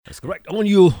That's correct. On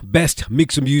your best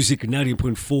mix of music,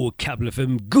 90.4 Capital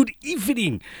FM. Good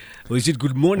evening, or is it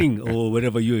good morning, or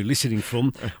wherever you're listening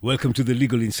from. Welcome to the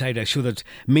Legal Insider, show that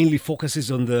mainly focuses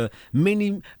on the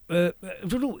many, I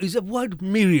don't know, is a word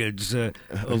myriads of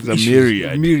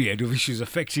issues, myriad of issues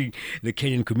affecting the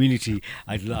Kenyan community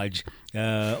at large.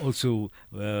 Also,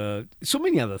 so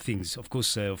many other things. Of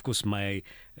course, my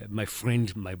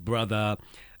friend, my brother.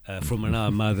 From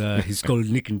another mother. He's called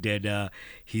Nick Ndeda.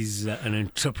 He's an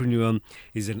entrepreneur.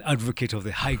 He's an advocate of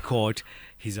the High Court.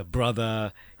 He's a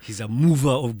brother. He's a mover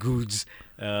of goods.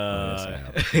 So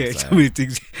many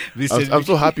things. I'm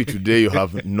so happy today you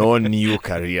have no new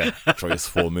career choice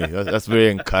for me. That's very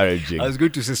encouraging. I was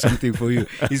going to say something for you.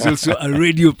 He's also a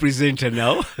radio presenter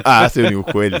now. That's a new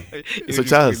kweli. So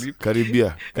Charles,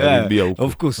 Caribbean.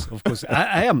 Of course.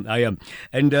 I am.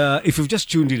 And if you've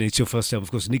just tuned in, it's your first time.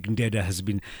 Of course, Nick Ndeda has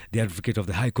been the advocate of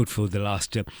the High Court for the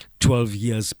last 12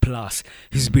 years plus.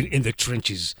 He's been in the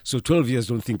trenches. So 12 years,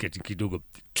 don't think it kidogo.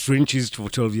 Trenches for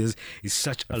 12 years is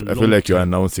such a long I feel like time. you're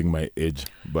announcing my age,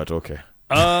 but okay.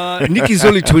 Nick is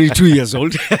only 22 years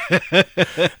old.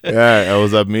 Yeah, I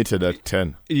was admitted at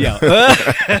 10.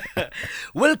 Yeah.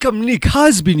 Welcome, Nick.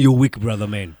 How's been your week, brother,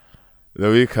 man? The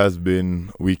week has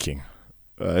been weeking.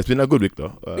 It's been a good week,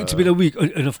 though. It's been a week.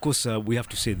 And of course, we have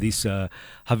to say this,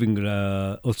 having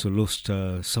also lost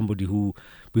somebody who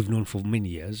we've known for many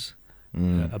years,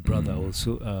 a brother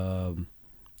also,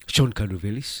 Sean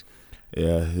Kaduvelis.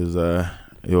 Yeah,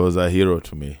 he was a hero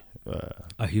to me.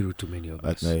 A hero to many of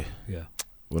us. Yeah.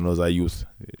 When I was a youth,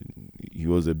 he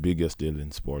was the biggest deal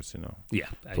in sports, Yeah.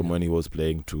 From when he was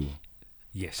playing to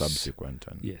yes. subsequent.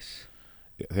 And yes.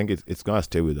 I think it's going to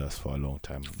stay with us for a long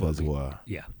time. Those who are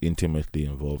intimately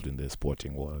involved in the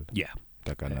sporting world. Yeah.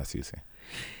 Takana Sisi.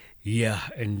 Yeah,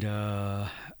 and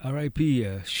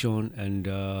R.I.P. Sean, and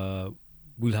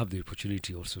we'll have the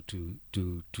opportunity also to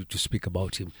speak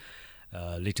about him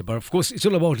later. But of course, it's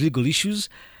all about legal issues.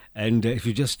 And if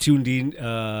you just tuned in,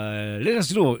 let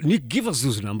us know. Nick, give us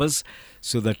those numbers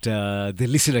so that the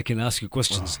listener can ask you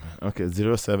questions. Okay,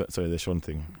 the Sean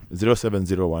thing.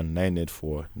 0701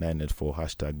 984 984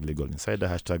 hashtag Legal Insider,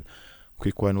 hashtag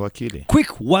Quick One Wakili.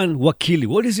 Quick One Wakili.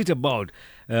 What is it about?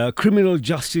 Criminal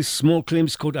justice, small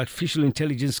claims court, artificial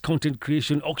intelligence, content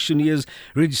creation, auctioneers,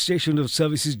 registration of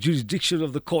services, jurisdiction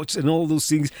of the courts, and all those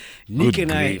things. Nick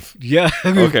and grief.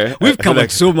 We've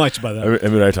covered so much, brother.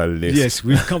 Let me write a list. Yes,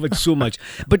 we've covered so much.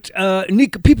 But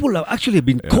Nick, people have actually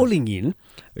been calling in.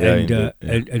 And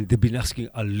they've been asking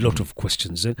a lot of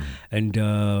questions. And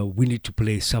we need to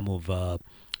play some of...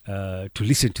 to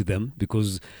listen to them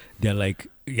because they're like,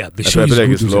 the show is like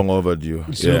good. It's long overdue.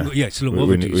 It's long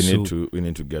overdue. We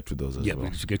need to get to those as well. Yeah, we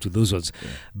need to get to those ones. Yeah.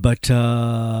 But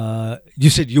you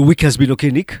said your week has been okay,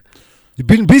 Nick? You've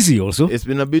been busy also? It's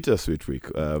been a bittersweet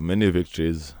week. Many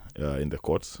victories in the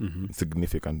courts,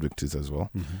 significant victories as well.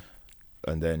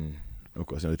 And then, of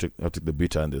course, I took the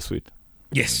bitter and the sweet.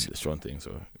 Yes. The strong thing.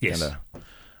 So, yes.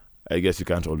 I guess you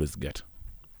can't always get.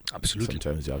 Absolutely.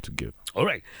 Sometimes you have to give. All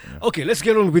right. Yeah. Okay, let's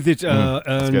get on with it.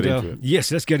 Let's get into it. Yes,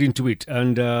 let's get into it.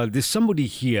 And there's somebody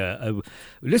here.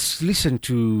 Let's listen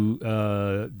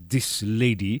to this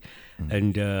lady.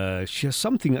 And she has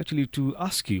something actually to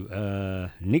ask you.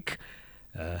 Nick,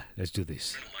 let's do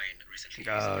this.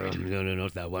 No,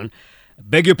 not that one.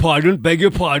 Beg your pardon.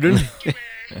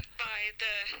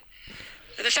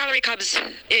 The salary comes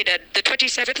in at the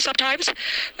 27th sometimes.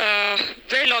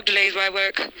 Very long delays where I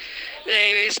work.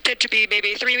 They tend to be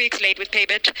maybe 3 weeks late with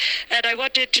payment. And I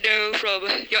wanted to know from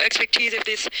your expertise if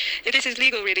this is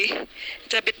legal, really.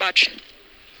 It's a bit much.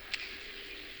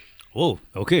 Oh,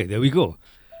 okay, there we go.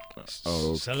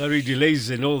 Salary delays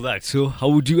and all that. So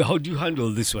how do you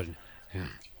handle this one?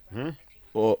 Yeah.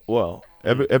 Well,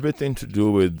 everything to do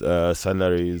with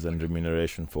salaries and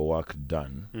remuneration for work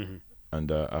done.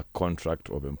 Under a contract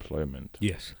of employment.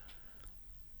 Yes.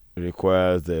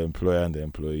 Requires the employer and the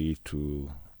employee to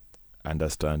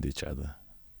understand each other.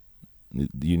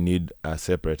 You need a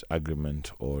separate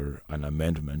agreement or an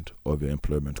amendment of your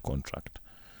employment contract.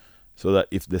 So that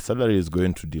if the salary is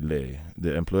going to delay,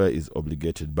 the employer is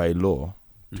obligated by law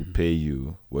to pay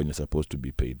you when you're supposed to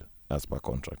be paid. As per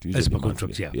contract. As per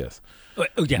contract, yeah. Yes.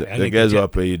 The guys who are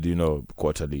paid,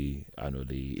 quarterly,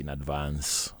 annually, in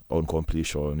advance, on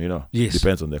completion, Yes.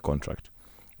 Depends on the contract.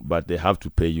 But they have to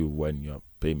pay you when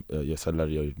your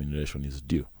salary or remuneration is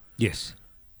due. Yes.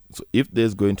 So if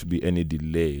there's going to be any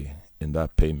delay in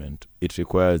that payment, it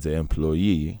requires the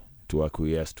employee to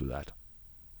acquiesce to that.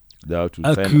 They have to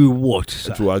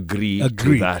to agree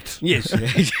to that. Yes.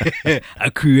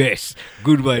 Acquiesce.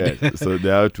 Good word. Yeah, so they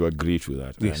have to agree to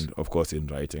that. Yes. And of course in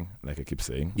writing, like I keep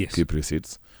saying. Yes. Keep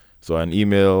receipts. So an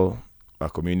email a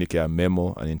communique, a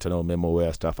memo, an internal memo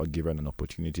where staff are given an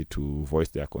opportunity to voice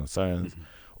their concerns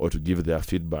or to give their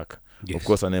feedback. Yes. Of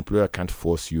course, an employer can't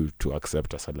force you to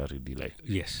accept a salary delay.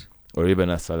 Yes. Or even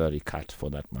a salary cut, for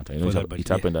that matter. It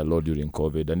happened a lot during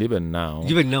COVID, and even now,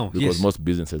 because most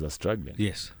businesses are struggling.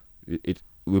 Yes.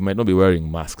 We might not be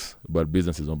wearing masks, but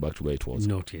business is not back to where it was.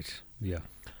 Not yet. Yeah.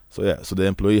 So the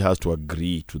employee has to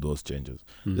agree to those changes.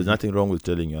 There's nothing wrong with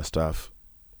telling your staff,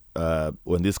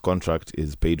 when this contract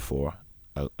is paid for,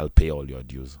 I'll pay all your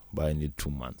dues, but I need 2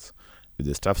 months. If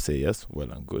the staff say yes,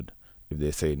 well and good. If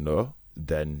they say no,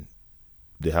 then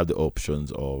they have the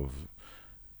options of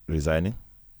resigning,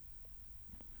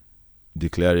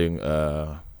 declaring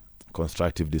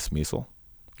constructive dismissal,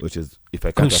 which is if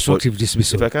I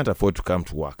can't afford to come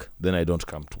to work, then I don't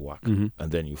come to work, and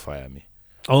then you fire me.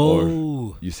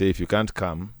 Or you say, if you can't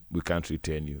come, we can't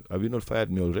retain you. Have you not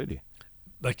fired me already?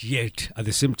 But yet, at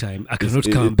the same time, I cannot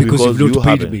come because you've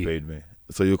not paid me.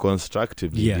 So you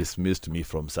constructively dismissed me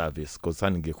from service because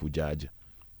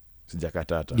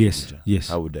sijakataa. Yes.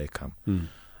 How would I come?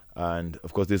 And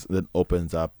of course, this then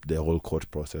opens up the whole court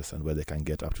process, and where they can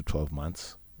get up to 12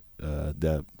 months,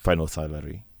 their final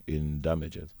salary in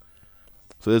damages.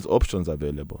 So there's options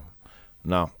available.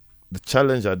 Now, the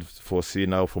challenge I'd foresee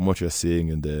now, from what you're seeing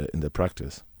in the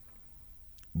practice,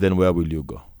 then where will you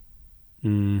go?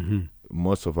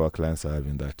 Most of our clients are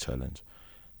having that challenge.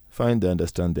 Fine, they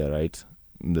understand their right.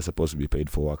 They're supposed to be paid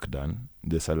for work done.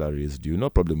 Their salary is due. No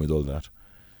problem with all that.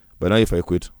 But now if I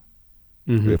quit,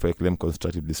 if I claim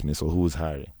constructive dismissal, who's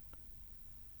hiring?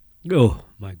 Oh,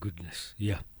 my goodness.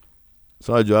 Yeah.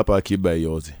 So I'll hapa akiba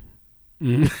yozi.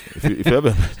 If you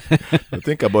haven't,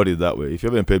 think about it that way. If you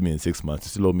haven't paid me in 6 months, you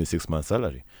still owe me 6 months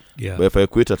salary. Yeah. But if I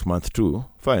quit at month 2,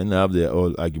 fine, I have the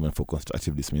whole argument for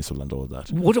constructive dismissal and all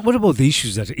that. What about the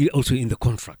issues that are also in the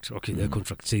contract? Okay, the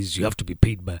contract says you have to be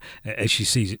paid by, as she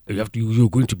says, you're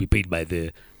going to be paid by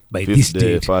this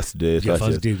date. First day,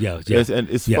 yeah. Yes, and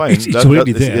it's yeah, fine. It's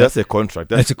already there. That's a contract.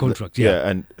 That's a contract. Yeah.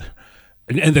 And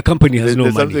the company has no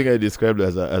there's money. Something I described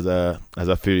as a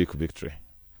Pyrrhic victory.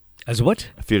 As what?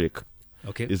 Pyrrhic.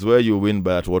 Okay. Is where you win,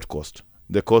 by at what cost?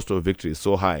 The cost of victory is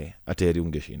so high, ateri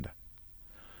ungeshinda.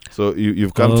 So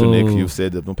you've come to Nick, you've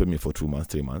said they've not paid me for 2 months,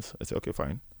 3 months. I say, okay,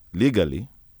 fine. Legally,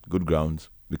 good grounds,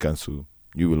 we can sue.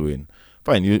 You will win.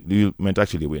 Fine, you might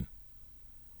actually win.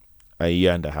 A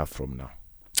year and a half from now.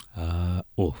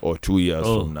 Or 2 years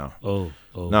from now.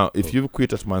 Now, if you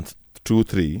quit at month 2,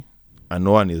 3, and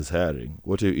no one is hiring,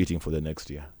 what are you eating for the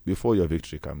next year before your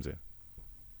victory comes in?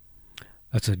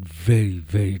 That's a very,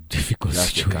 very difficult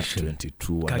situation. That's a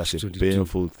catch-22, and that's a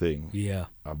painful thing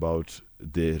about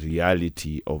the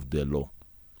reality of the law.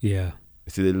 Yeah.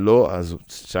 You see, the law as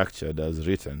structured, as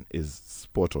written, is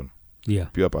spot on. Yeah.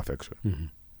 Pure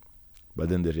perfection. But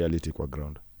then the reality qua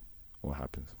ground, what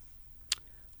happens?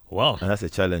 Wow. And that's a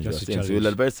challenge you're saying. So you'll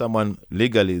advise someone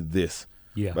legally this.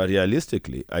 Yeah. But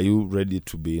realistically, are you ready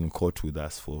to be in court with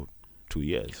us for 2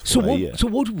 years? So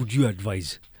what would you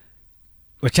advise?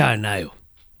 Wachana nayo.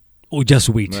 Or just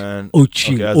wait, or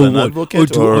chill, okay, as an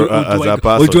advocate or as a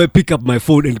person? Or do I pick up my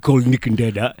phone and call Nick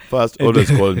Ndeda? First,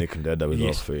 always call Nick Ndeda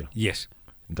without fail. Yes.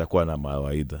 Nitakuwa na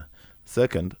mawaidha.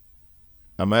 Second,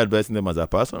 am I advising them as a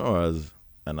person or as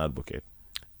an advocate?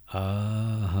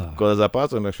 Because as a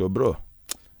person, actually, bro,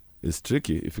 it's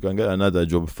tricky. If you can get another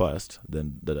job first,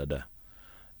 then da-da-da.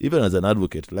 Even as an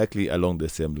advocate, likely along the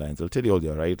same lines. I'll tell you all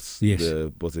your rights,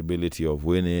 the possibility of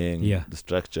winning, the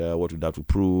structure, what we'd have to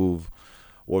prove,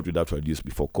 what we'd have to produce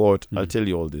before court. I'll tell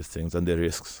you all these things and the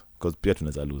risks, because pia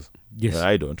tunaweza lose. Yes.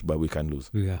 I don't, but we can lose.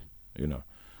 Yeah. You know.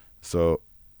 So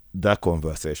that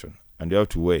conversation, and you have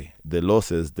to weigh. The law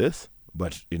says this,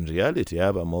 but in reality, I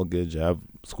have a mortgage, I have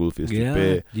school fees to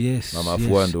pay. Yes. Mama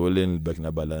fua ndo ule nibaki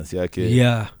na balance yake.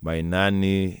 Yeah. My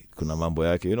nanny, kuna mambo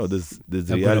yake. You know, there's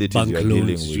realities you're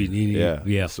dealing with.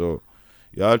 Yeah. So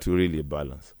you have to really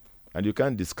balance. And you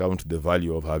can't discount the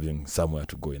value of having somewhere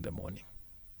to go in the morning.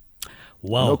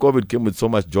 Wow. You know, COVID came with so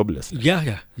much joblessness.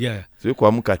 Yeah. So you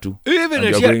kuamka tu. Even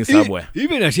you're going somewhere.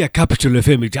 Even as here, Capital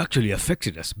FM, it actually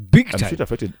affected us big time. I'm sure it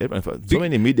affected everyone. So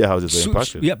many media houses were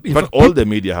impacted. Yeah, in fact, all the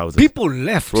media houses. People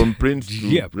left. From print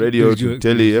to radio to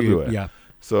telly, everywhere. Yeah.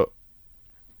 So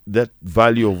that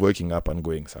value of waking up and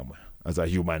going somewhere as a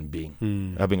human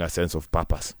being, having a sense of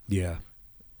purpose. Yeah.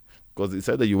 Because it's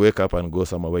either you wake up and go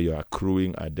somewhere where you're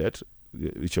accruing a debt,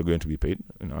 which you're going to be paid,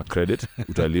 a credit,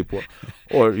 utalipwa,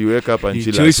 or you wake up and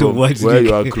chill at home where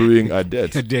you are accruing a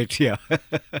debt. A debt, yeah.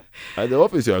 At the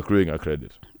office, you're accruing a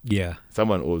credit. Yeah.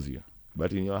 Someone owes you.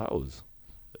 But in your house,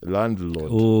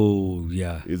 landlord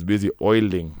is busy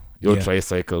oiling your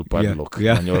tricycle padlock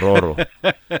and your Roro.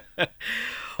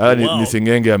 Ni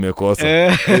singenge amekosa.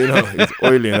 It's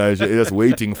oiling. It's just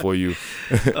waiting for you.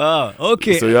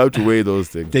 Okay. So you have to weigh those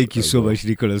things. Thank you so much,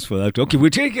 Nicholas, for that. Okay, we're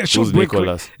taking a short Who's break.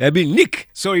 Nicholas? I mean, Nick.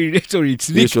 Sorry, it's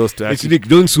Nick. Static. It's Nick.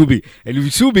 Don't sue me. And if you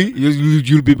sue me,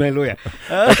 you'll be my lawyer.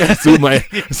 I can sue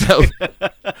myself.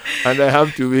 And I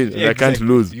have to win. Yeah, I can't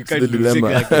lose. You It's can't the lose.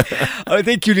 dilemma. Exactly. All right,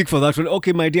 thank you, Nick, for that one.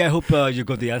 Okay, my dear, I hope you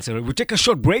got the answer. We'll take a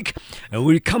short break and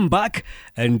we'll come back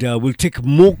and we'll take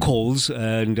more calls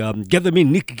and get them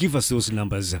in. Nick, give us those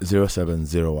numbers.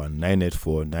 0701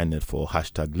 984 984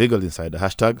 hashtag Legal Insider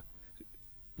hashtag.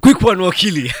 Quick one,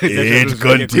 Wakili. It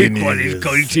Quick one, it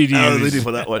continues. I was waiting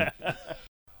for that one.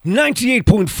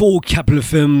 98.4 Capital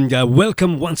FM.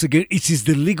 Welcome once again. It is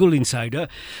the Legal Insider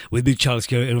with me, Charles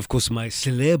Kerr, and of course my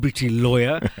celebrity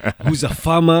lawyer, who's a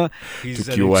farmer, he's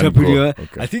an entrepreneur.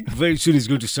 Okay. I think very soon he's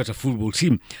going to start a football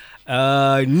team.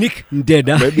 Nick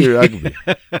Ndeda. Maybe rugby.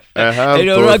 I have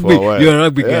You're thought rugby. for a while. You're a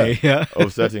rugby guy. Yeah.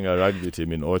 Of starting a rugby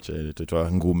team in Ocha.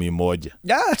 Itaitwa Ngumi Moja.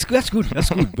 Yeah, that's good.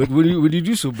 That's good. But when you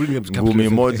do so, bring up Capital Ngumi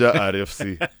FM. Moja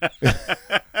RFC.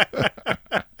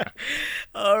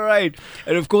 All right.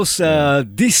 And of course,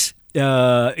 this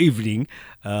evening,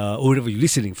 or wherever you're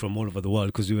listening from all over the world,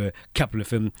 because we were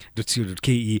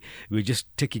capitalfm.co.ke, we're just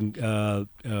taking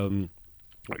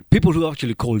people who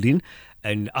actually called in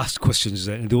and asked questions,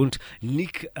 and they want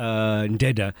Nick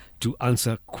Ndeda to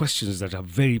answer questions that are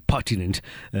very pertinent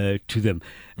to them.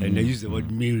 And I use the word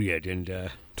myriad and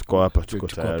Tuko hapa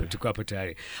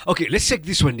tayari. Okay, let's check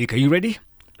this one, Nick. Are you ready?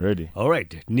 Ready. All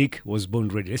right. Nick was born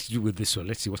ready. Let's do with this one.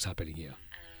 Let's see what's happening here.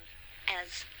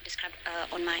 As described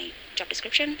on my job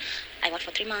description, I worked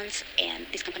for 3 months, and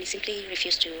this company simply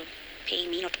refused to pay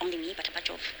me, not only me, but a bunch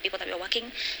of people that were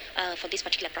working for this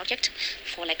particular project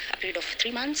for like a period of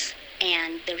 3 months.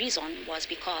 And the reason was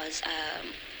because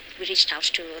we reached out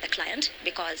to the client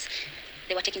because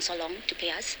they were taking so long to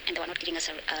pay us, and they were not giving us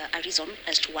a reason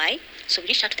as to why. So we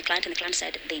reached out to the client, and the client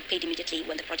said they paid immediately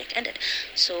when the project ended.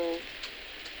 So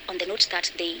on the note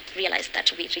that they realized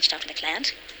that we reached out to the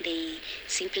client, they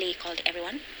simply called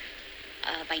everyone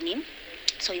by name.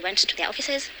 So we went to their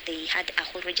offices. They had a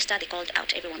whole register. They called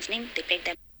out everyone's name. They paid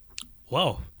them.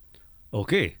 Wow.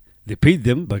 Okay. They paid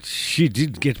them, but she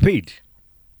didn't get paid.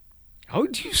 How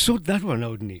do you sort that one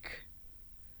out, Nick?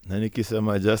 Na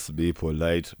nikisema just be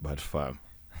polite but firm.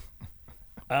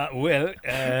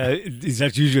 Is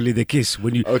that usually the case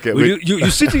when you? Okay, when you're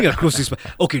sitting across this?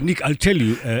 Okay, Nick, I'll tell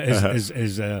you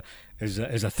as a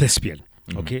thespian,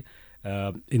 okay,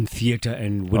 in theatre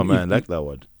and when. Oh man, I like that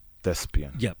word,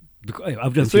 thespian. Yeah, because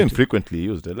I've done It's so theatre. infrequently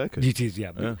used. I like it. It is,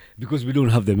 because we don't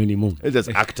have them anymore. It's just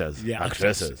actors, Yeah,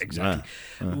 actresses. exactly.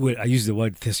 Well, I use the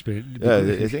word thespian. Yeah,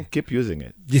 I think keep using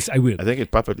it. Yes, I will. I think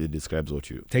it perfectly describes what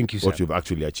you. Thank you, sir. What you've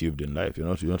actually achieved in life. You're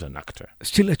not an actor.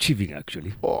 Still achieving,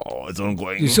 actually. Oh, it's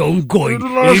ongoing. It's ongoing.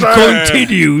 It It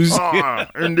continues.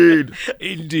 Indeed.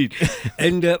 Indeed.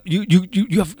 And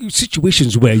you have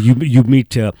situations where you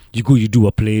meet, you do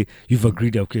a play, you've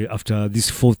agreed, okay, after these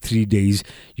 3 days,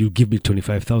 you give me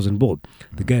 25,000 bob.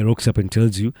 The guy rocks up and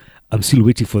tells you, I'm still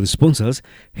waiting for the sponsors,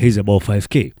 here's about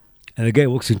 5K. And the guy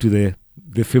walks into the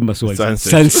famous one,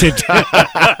 Sunset.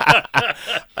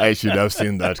 I should have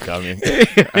seen that coming.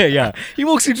 Yeah. He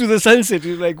walks into the Sunset.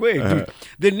 He's like, wait, dude.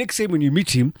 The next time when you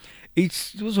meet him,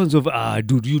 it's those ones of,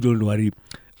 dude, you don't worry.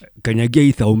 Kanyagia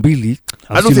hii thao mbili.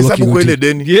 I don't say sabu kwele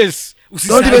deni. Yes.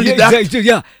 Don't even deduct.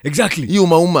 Yeah, exactly. Hii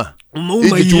umauma.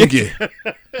 Umauma hii jichunge.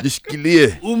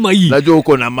 Jishikilie. Uma hii. Najua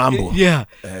uko na mambo. Yeah.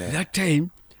 That time,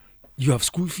 you have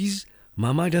school fees.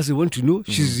 Mama doesn't want to know.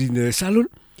 She's in the salon.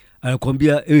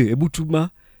 Anakuambia, hebu tuma.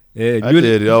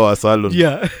 Ati wa salon.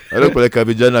 Yeah. Alipeleka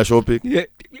vijana shopping. Yeah.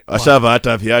 Ashava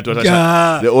hata viatu.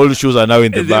 Yeah. The old shoes are now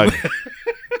in the bag.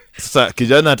 Sasa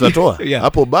kijana atatoa. Yeah.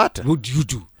 Hapo bata. What do you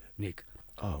do, Nick?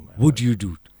 Oh, man. What do you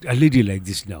do? A lady like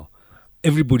this now.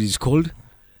 Everybody is called.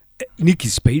 Nick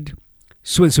is paid.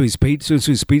 So-and-so is paid.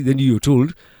 So-and-so is paid. Then you're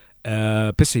told,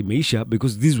 pesa imeisha,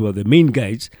 because these were the main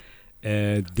guys.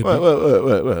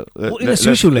 Well. In a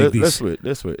situation like this.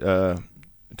 Let's wait.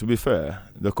 To be fair,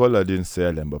 the caller didn't say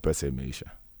Alemba pesa imeisha.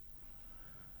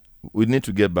 We need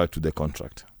to get back to the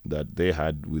contract that they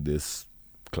had with this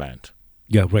client.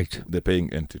 Yeah, right. The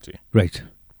paying entity. Right.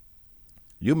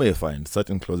 You may find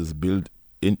certain clauses built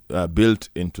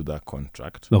into that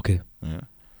contract. Okay. Yeah,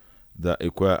 that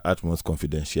require utmost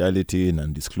confidentiality,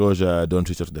 non-disclosure, don't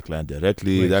reach out to the client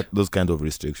directly, Right. those kind of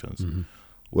restrictions. Mm-hmm.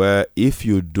 Where if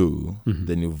you do, Mm-hmm.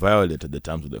 then you violated the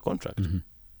terms of the contract, Mm-hmm.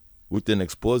 which then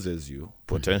exposes you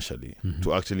potentially Mm-hmm.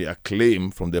 to actually a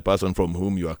claim from the person from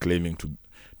whom you are claiming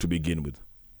to begin with.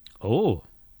 Oh.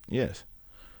 Yes.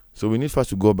 So we need first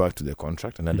to go back to the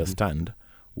contract and Mm-hmm. understand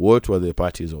what were the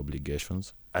parties'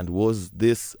 obligations, and was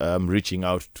this reaching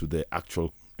out to the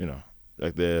actual,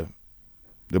 like the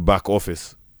back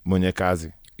office,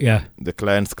 Monyekazi, the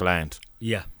client's client,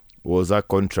 was that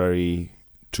contrary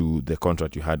to the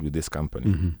contract you had with this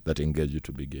company that engaged you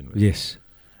to begin with? Yes.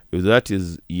 If that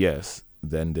is yes,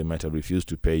 then they might have refused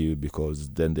to pay you because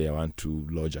then they want to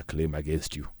lodge a claim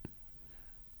against you.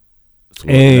 So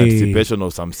in anticipation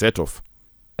of some set-off,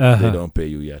 they don't pay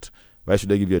you yet. Why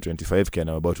should I give you a 25K and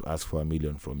I'm about to ask for $1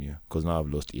 million from you? Because now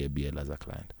I've lost EABL as a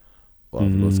client. Or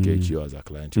I've lost KHU as a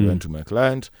client. You went to my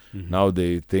client. Now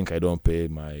they think I don't pay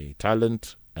my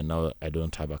talent. And now I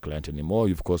don't have a client anymore.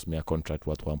 You've cost me a contract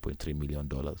worth $1.3 million.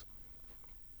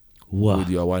 Wow. With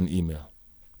your one email.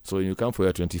 So when you come for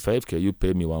your 25K, you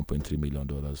pay me $1.3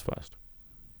 million first.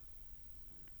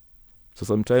 So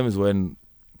sometimes when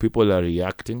people are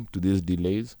reacting to these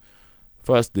delays,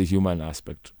 first, the human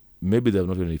aspect. Maybe they've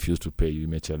not even refused to pay you,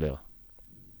 Mechelewa.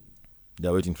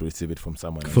 They're waiting to receive it from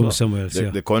someone else. From somewhere else,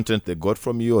 the content they got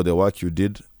from you or the work you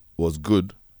did was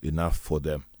good enough for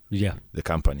them. Yeah. The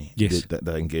company that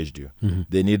engaged you.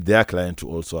 They need their client to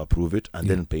also approve it and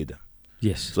then pay them.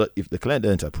 Yes. So if the client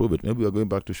doesn't approve it, maybe we're going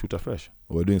back to shoot afresh.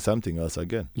 Or we're doing something else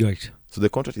again. Right. So the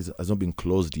contract has not been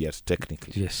closed yet,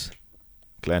 technically. Yes.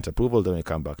 Client approval, then we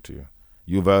come back to you.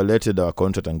 You violated our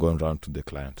contract and gone round to the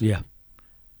client. Yeah.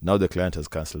 Now the client has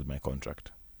cancelled my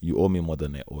contract. You owe me more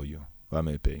than I owe you. Why am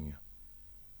I paying you?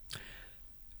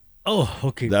 Oh,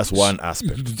 okay. That's one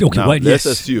aspect. Okay, now, let's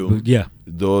assume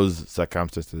those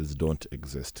circumstances don't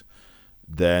exist.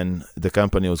 Then the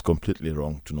company was completely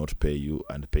wrong to not pay you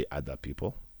and pay other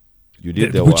people. You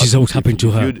did the work. Which is what happened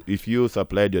to her. If you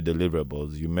supplied your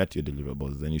deliverables, you met your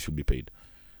deliverables, then you should be paid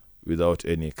without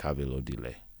any cavil or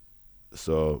delay.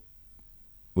 So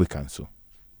we can sue.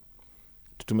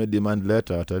 To demand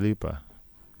letter atalipa.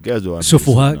 So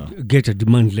for her, get a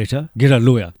demand letter, get a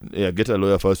lawyer. Yeah, get a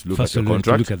lawyer first. Look at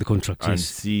the contract and yes.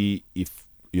 see if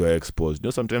you're exposed.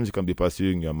 Sometimes you can be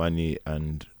pursuing your money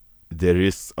and the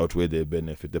risks outweigh the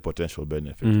benefit, the potential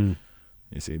benefit.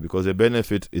 You see, because the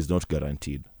benefit is not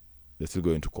guaranteed. They're still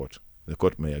going to court. The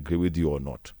court may agree with you or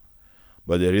not,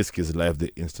 but the risk is life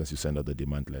the instance you send out the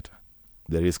demand letter.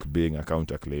 The risk being a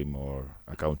counterclaim or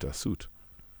a counter suit.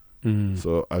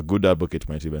 So a good advocate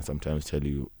might even sometimes tell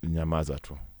you, "Nyamaza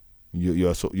tu.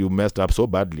 You messed up so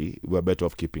badly. We're better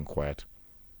off keeping quiet.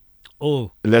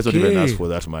 Oh, let's not even ask for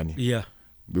that money. Yeah,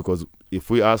 because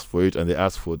if we ask for it and they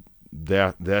ask for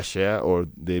their share or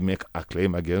they make a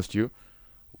claim against you,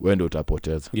 when do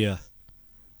utapoteza? Yeah.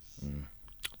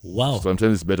 Wow.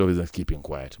 Sometimes it's better than keeping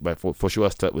quiet. But for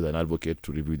sure, start with an advocate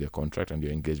to review the contract and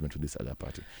your engagement with this other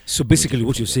party. So basically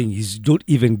what you're saying is don't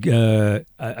even,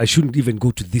 I shouldn't even go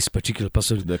to this particular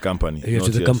person. To the company. To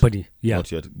the company. Yeah.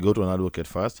 Not yet. Go to an advocate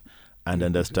first and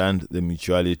understand the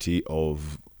mutuality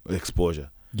of exposure.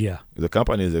 Yeah. If the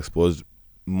company is exposed,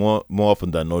 more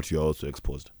often than not, you're also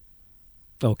exposed.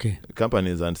 Okay. The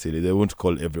companies aren't silly. They won't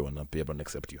call everyone and pay everyone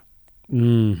except you.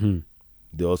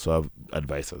 They also have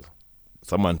advisors.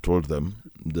 Someone told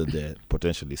them that they're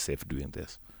potentially safe doing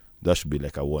this. That should be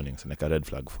like a warning, so like a red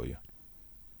flag for you.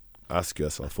 Ask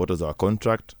yourself, what is our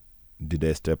contract? Did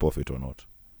I step off it or not?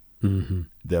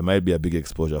 There might be a big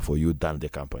exposure for you than the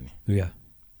company. Yeah.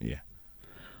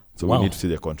 So we need to see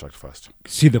the contract first.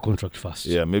 See the contract first.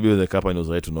 Yeah, maybe the company was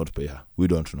right to not pay her. We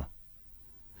don't know.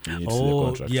 We need to see the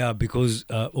contract. Yeah, because,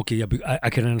 I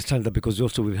can understand that because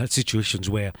also we've had situations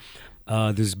where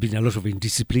there's been a lot of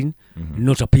indiscipline,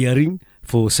 not appearing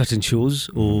for certain shows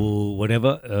or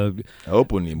whatever. I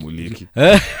hope only Muliki.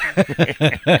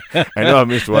 I know I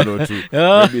missed one or two,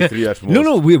 maybe three at most.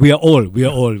 No, we are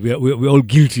all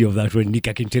guilty of that. When Nick,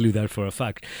 I can tell you that for a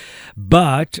fact.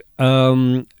 But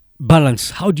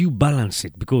balance. How do you balance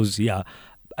it? Because I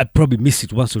probably missed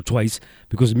it once or twice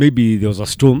because maybe there was a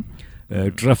storm.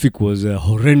 Traffic was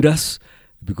horrendous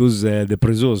because the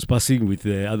preso was passing with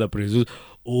the other presos.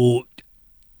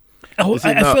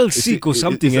 I felt sick or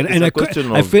something, and I called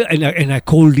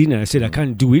in and I said I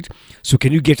can't do it. So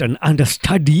can you get an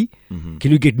understudy?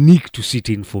 Can you get Nick to sit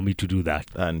in for me to do that?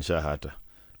 And Shahata,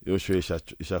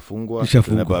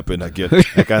 ishafungwa. Never happen again.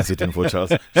 I can't sit in for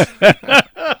Charles.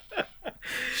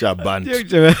 Banned.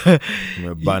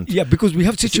 Yeah, because we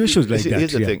have situations like that.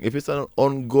 Here's the thing: if it's an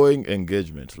ongoing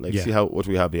engagement, like see what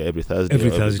we have here every Thursday.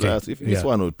 If it's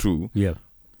one or two,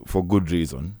 for good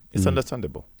reason, it's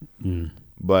understandable.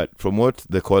 But from what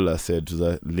the caller said, to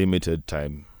the limited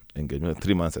time engagement,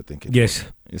 3 months, I think. Yes.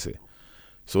 You see,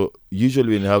 so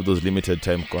usually when you have those limited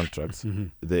time contracts,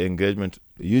 the engagement.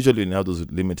 Usually when you have those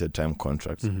limited time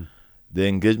contracts. The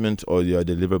engagement or your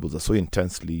deliverables are so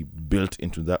intensely built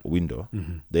into that window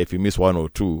that if you miss one or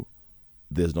two,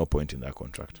 there's no point in that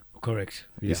contract. Correct.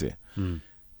 You Yeah. see? Mm.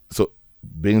 So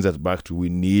brings us back to we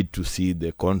need to see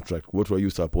the contract. What were you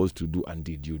supposed to do, and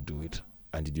did you do it?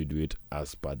 And did you do it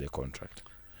as per the contract?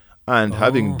 And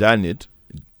having done it,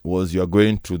 was you're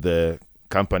going to the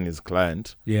company's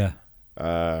client, Yeah.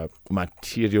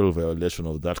 material violation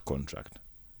of that contract,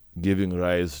 giving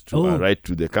rise to a right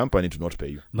to the company to not pay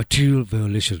you. Material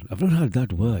violation. I've not heard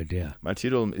that word. Yeah.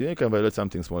 Material, you can violate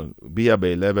something small. Be here by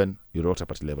 11, you wrote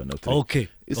up at 11 or 3. Okay.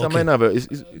 It's okay. a minor,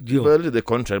 you violated the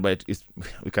contract, but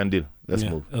we can deal. Let's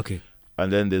move. Okay.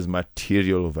 And then there's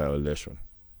material violation,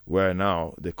 where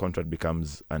now the contract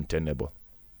becomes untenable.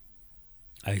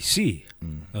 I see.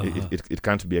 It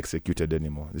can't be executed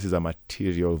anymore. This is a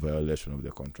material violation of the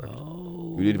contract.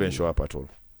 Oh. You didn't even show up at all.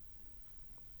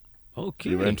 Okay.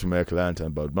 You went to my client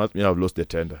and about me, I've lost the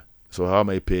tender. So how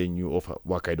am I paying you off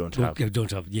work I don't have? I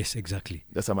don't have. Yes, exactly.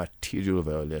 That's a material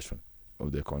violation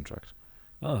of the contract.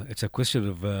 Oh, it's a question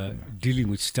of dealing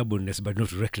with stubbornness but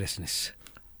not recklessness.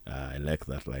 I like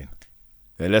that line.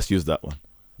 Let's use that one.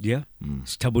 Yeah?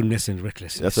 Stubbornness and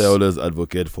recklessness. That's why I always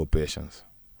advocate for patience.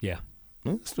 Yeah.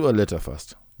 Let's do a letter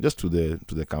first, just to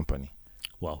the company.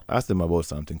 Wow. Ask them about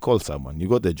something. Call someone. You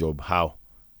got the job. How?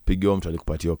 Pigia mtu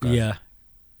alikupatia kazi. Yeah.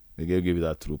 They give you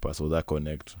that through pass or that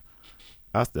connect.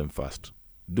 Ask them first.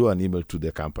 Do an email to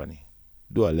the company.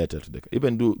 Do a letter to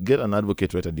get an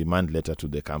advocate write a demand letter to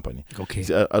the company. Okay.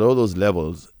 See, at all those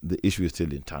levels, the issue is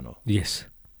still internal. Yes.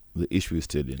 The issue is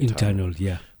still Internal,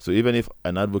 yeah. So even if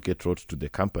an advocate wrote to the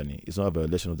company, it's not a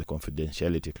violation of the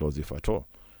confidentiality clause, if at all,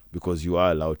 because you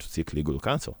are allowed to seek legal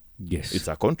counsel. Yes. It's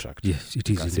a contract. Yes, it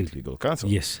you is. can seek legal counsel.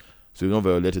 Yes. So you've not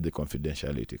violated the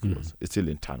confidentiality clause. It's still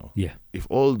internal. Yeah. If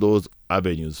all those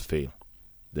avenues fail,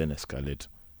 then escalate.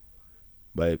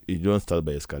 But you don't start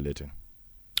by escalating.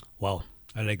 Wow.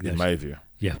 I like that. In my view.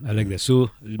 Yeah, I like that.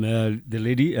 So the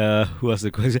lady who asked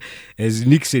the question, as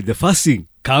Nick said, the first thing,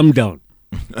 calm down.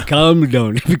 Calm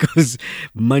down, because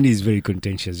money is very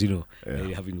contentious,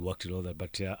 having worked and all that.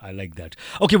 But I like that.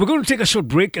 Okay, we're going to take a short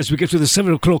break as we get to the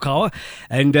 7 o'clock hour.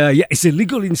 And it's a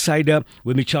Legal Insider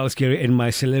with me, Charles Carey, and my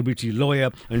celebrity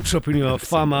lawyer, entrepreneur,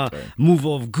 farmer,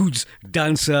 mover of goods,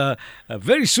 dancer.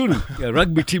 Very soon,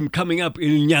 rugby team coming up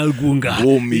in Nyalgunga.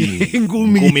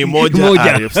 Ngumi Moja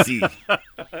RFC.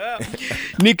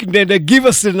 Nick Ndenda, give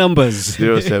us the numbers.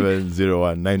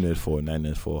 0701 984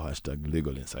 984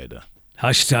 #Legal Insider.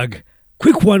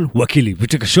 #Quick One Wakili. We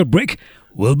take a short break.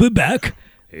 We'll be back.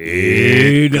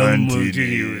 It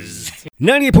continues.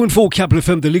 98.4 Capital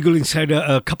FM, the Legal Insider,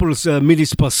 a couple of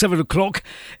minutes past 7 o'clock.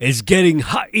 It's getting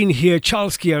hot in here.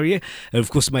 Charles Carrier, and of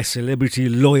course my celebrity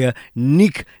lawyer,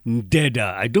 Nick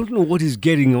Ndeda. I don't know what he's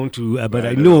getting onto, but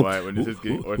I know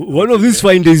one of these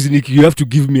fine days, Nick, you have to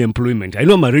give me employment. I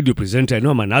know I'm a radio presenter, I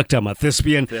know I'm an actor, I'm a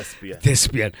thespian.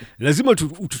 Lazima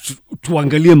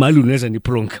tuangalie mahali unaweza ni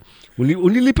plonk.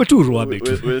 Unilipe tu ruabe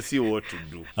tu. We'll see what to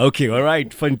do. Okay, all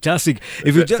right, fantastic.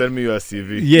 If you Send me your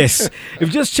CV. Yes. If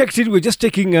you just checked it, we're just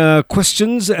taking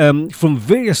questions from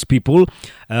various people.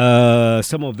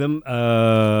 Some of them,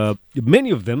 many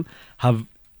of them have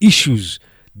issues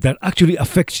that actually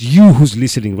affect you who's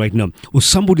listening right now, or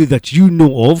somebody that you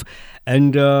know of.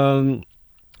 And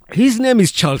his name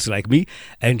is Charles, like me,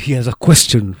 and he has a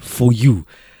question for you.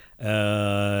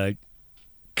 Karibu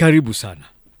sana.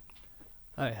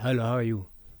 Hi, hello, how are you?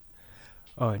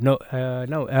 Oh, no,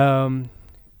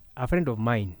 a friend of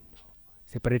mine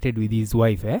separated with his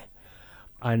wife,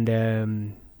 and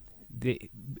they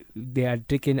had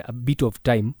taken a bit of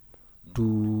time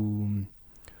to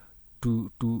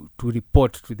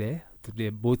report to the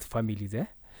both families,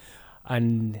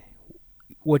 and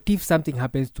what if something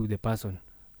happens to the person?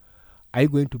 Are you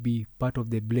going to be part of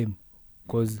the blame?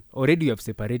 Because already you have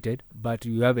separated, but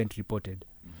you haven't reported.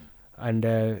 And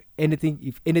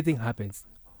if anything happens,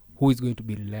 who is going to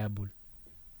be reliable?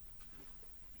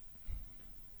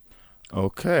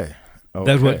 Okay.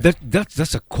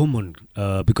 That's a common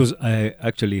because I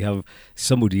actually have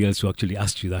somebody else who actually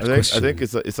asked you that question. I think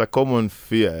it's a common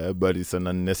fear, but it's an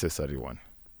unnecessary one.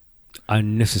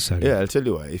 Unnecessary. Yeah, I'll tell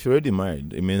you why. If you're already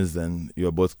married, it means then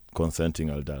you're both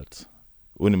consenting adults.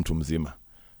 Uni mtu mzima.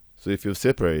 So if you've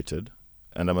separated,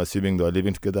 and I'm assuming they're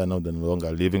living together, now they're no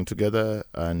longer living together,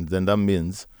 and then that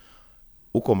means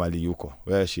uko mali yuko,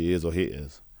 where she is or he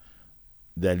is,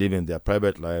 they're living their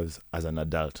private lives as an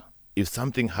adult. If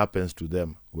something happens to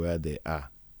them where they are,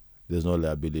 there's no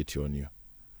liability on you.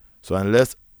 So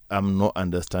unless I'm not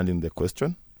understanding the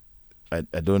question,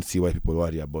 I don't see why people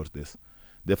worry about this.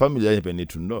 The family doesn't even need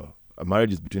to know. A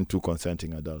marriage is between two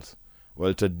consenting adults.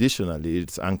 Well, traditionally,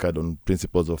 it's anchored on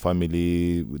principles of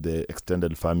family, with the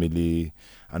extended family,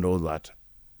 and all that.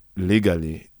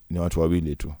 Legally, ni watu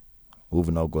wawili tu. who've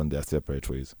now gone their separate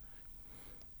ways.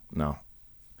 Now,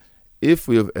 if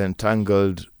we've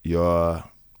entangled your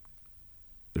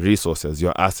resources,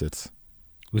 your assets,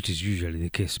 which is usually the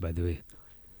case, by the way.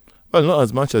 well, not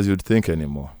as much as you'd think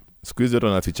anymore. Squeeze it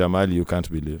on a feature mile you can't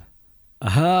believe.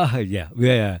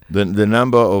 Yeah. The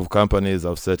number of companies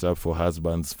I've set up for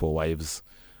husbands, for wives,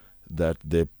 that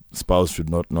the spouse should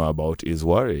not know about is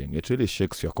worrying. It really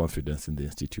shakes your confidence in the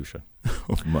institution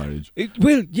of marriage.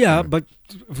 But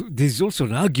there's also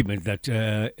an argument that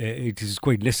it is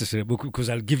quite necessary, because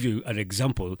I'll give you an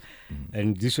example,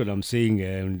 and this one I'm saying,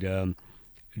 and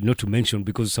not to mention,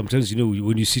 because sometimes,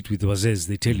 when you sit with wazes,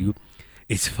 they tell you,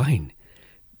 it's fine.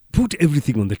 Put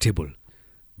everything on the table.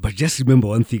 But just remember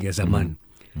one thing as a man.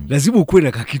 Lazima ukuwe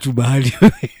na kakitu mahali.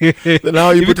 Then how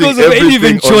are you putting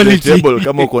everything on the table?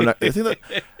 Kama uko na,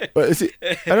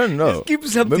 I don't know. Just keep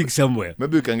something somewhere.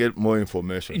 Maybe we can get more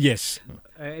information. Yes.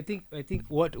 I think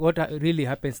what really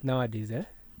happens nowadays,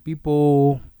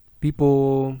 people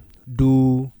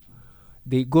do,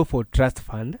 they go for trust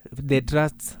fund, the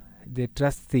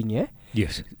trust thing,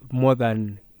 Yes. more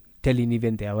than telling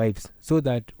even their wives, so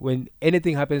that when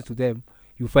anything happens to them,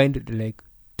 you find like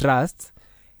trust.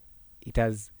 It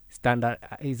has standard.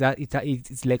 It's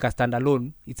like a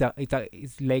standalone.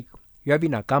 It's like you're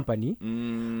having a company,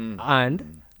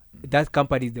 and that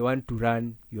company is the one to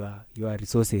run your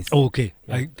resources. Oh, okay.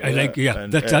 Yeah. I like,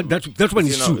 And, that one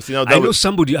is true. I know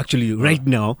somebody actually right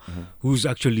now who's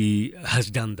actually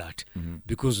has done that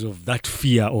because of that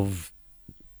fear of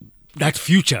that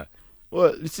future.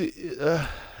 Well, you see,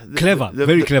 Clever,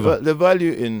 very clever. The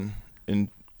value in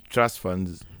trust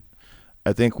funds,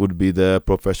 I think, would be the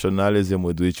professionalism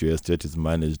with which your estate is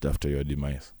managed after your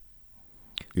demise.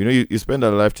 You spend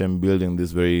a lifetime building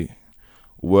this very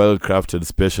well-crafted,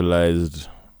 specialized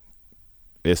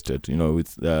estate,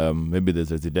 with maybe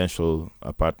there's residential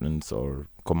apartments or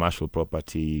commercial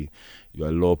property,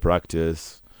 your law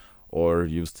practice, or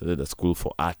you've studied a school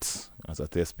for arts as a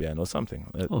thespian or something.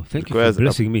 Oh, thank you for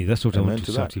blessing me. That's what I want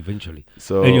to start eventually.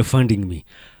 So, and you're funding me.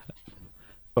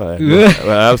 Well,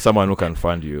 I have someone who can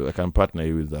fund you. I can partner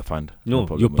you with the fund. No,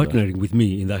 you're partnering with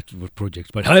me in that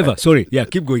project. But however, sorry. Yeah,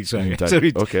 keep going. Sorry.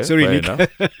 Okay, sorry, Nick.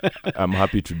 I'm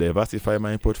happy to diversify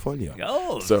my portfolio.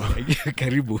 Oh, so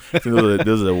karibu.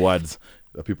 Those are the words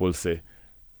that people say.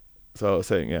 So I was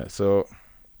saying, yeah. So,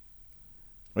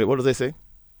 wait, what do they say?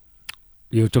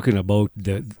 You're talking about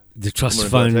the trust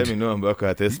fund. I'm back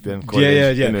at SPN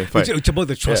College. Yeah. Anyway, it's about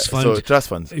the trust fund. So trust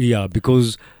funds. Yeah,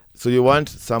 because... So you want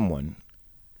someone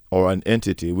or an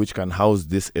entity which can house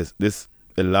this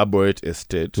elaborate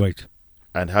estate, right,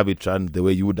 and have it run the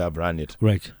way you would have run it,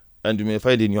 right. And you may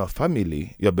find in your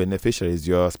family, your beneficiaries,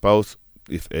 your spouse,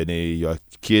 if any, your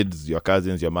kids, your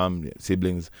cousins, your mom, your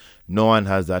siblings, no one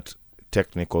has that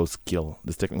technical skills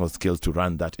to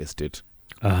run that estate.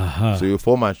 So you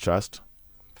form a trust.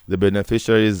 The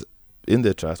beneficiaries in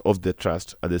the trust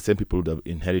are the same people who have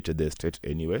inherited the estate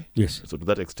anyway. Yes. So to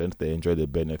that extent, they enjoy the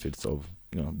benefits of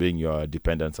being your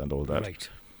dependents and all that. Right.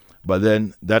 But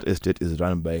then that estate is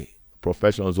run by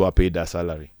professionals who are paid a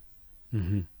salary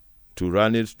to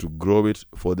run it, to grow it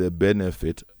for the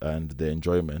benefit and the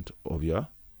enjoyment of your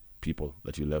people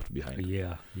that you left behind.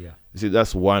 Yeah. You see,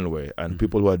 that's one way. And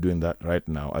people who are doing that right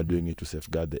now are doing it to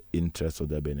safeguard the interests of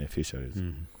their beneficiaries.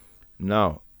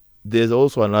 Now, there's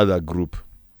also another group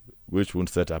which won't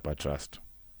set up a trust.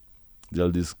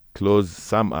 They'll disclose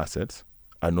some assets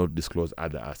and not disclose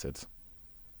other assets.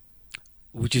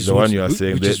 Which is the one you are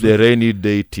saying, the rainy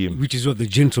day team. Which is what the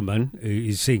gentleman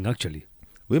is saying, actually.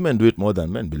 Women do it more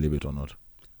than men, believe it or not.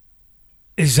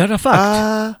 Is that a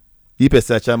fact? Hii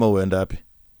pesa chama huenda wapi?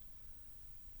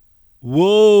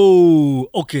 Whoa.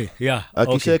 Okay, yeah.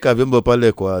 Akisheka vyombo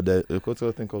pale kwa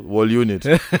wall unit.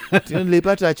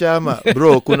 Nilipata chama.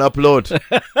 Bro, kuna plot.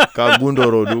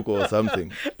 Kagundo Road or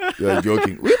something. You are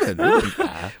joking.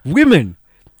 Women.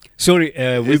 Sorry,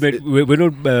 we're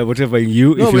not whatever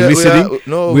you. If you're listening,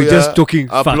 we're just talking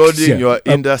uploading facts, your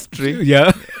industry.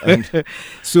 Yeah. And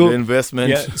so the investment.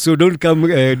 Yeah. So don't come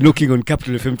knocking on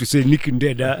Capital FM to say Nick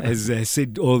Ndeda has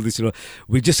said all this.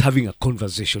 We're just having a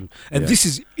conversation, and this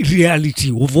is reality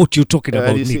of what you're talking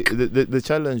about, you Nick. See, the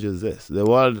challenge is this: the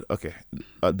world. Okay,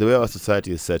 the way our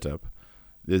society is set up,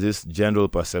 there's this general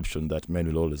perception that men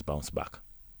will always bounce back.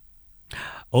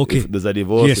 Okay. If there's a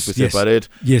divorce, if we separate,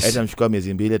 yes.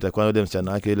 miezi mbili atakuwa ule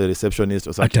msichana wake ile receptionist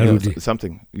or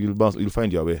something, you'll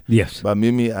find your way. Yes. But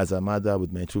me as a mother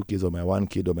with my 2 kids or my 1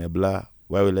 kid or my blah,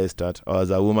 where will I start? Or as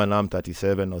a woman, I'm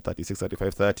 37 or 36,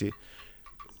 35, 30.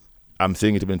 I'm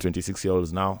saying it even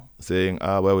 26-year-olds now, saying,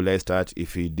 where will I start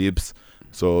if he dips?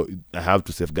 So I have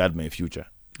to safeguard my future.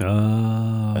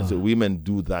 And so women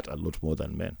do that a lot more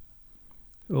than men.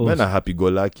 Oh, Men are happy go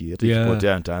lucky. Hata Yeah.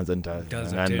 ikipotea nitaanza Doesn't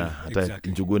nitang'ang'ana. tell. Hata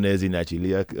Exactly. njugune hizi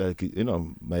niachilia.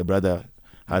 My brother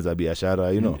has a biashara,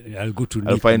 I'll go to I'll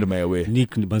Nick. find my way.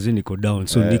 Nick mazee niko down,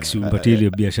 so Eh, Nick simpatie ile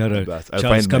biashara. I'll Charles,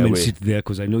 find come my and way. sit there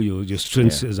because I know your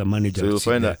strengths Yeah. as a manager. So you'll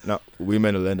sit find there. that now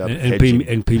women will end up and pay me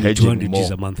hedging 200 more.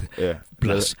 G's a month Yeah.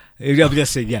 plus. I'm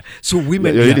just saying, yeah. So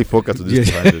women, You're yeah. really focused on this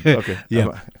Yeah. 200. Okay.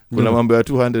 Yeah. Kuna No. mambo ya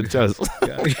 200, Charles.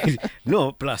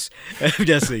 No, plus. I'm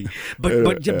just saying.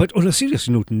 But on a serious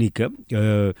note, Nick,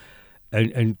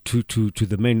 and to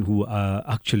the men who are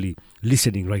actually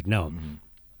listening right now,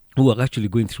 who are actually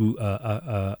going through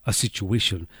a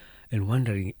situation and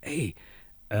wondering, hey,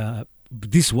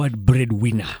 this word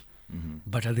breadwinner.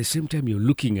 But at the same time, you're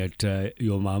looking at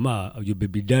your mama or your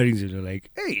baby darlings, and you're like,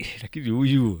 "Hey, lakini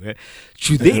huyu,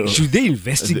 should they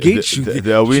investigate? Should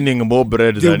They are winning more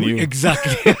bread than you.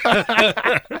 Exactly.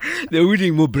 They're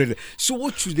winning more bread. So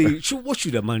what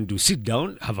should a man do? Sit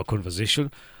down, have a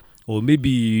conversation, or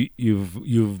maybe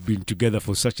you've been together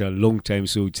for such a long time,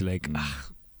 so it's like,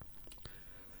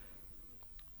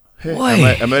 Hey, why?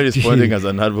 am I responding as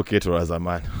an advocate or as a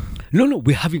man? No,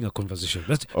 we're having a conversation.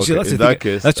 That's Okay, that's in the that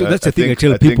thing. case, That's the thing I think,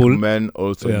 tell people. think men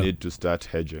also Yeah. need to start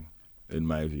hedging, in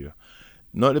my view.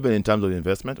 Not even in terms of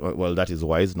investment. Well, that is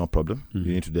wise, no problem.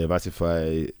 You need to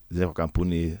diversify zile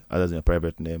kampuni, others in a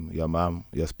private name, your mom,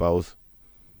 your spouse,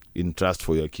 in trust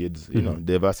for your kids.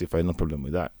 Diversify, no problem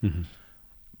with that.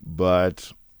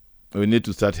 But we need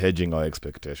to start hedging our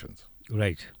expectations.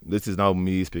 Right. This is now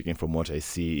me speaking from what I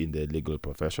see in the legal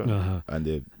profession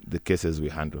and the cases we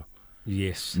handle.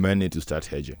 Yes. Men need to start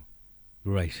hedging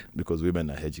Right. because women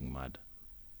are hedging mad.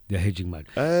 They're hedging mad.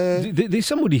 There's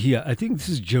somebody here. I think this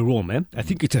is Jerome. I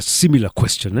think it's a similar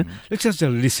question. Let's just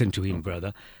listen to him,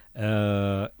 brother.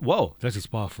 Wow, that is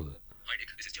powerful. Hi Nick,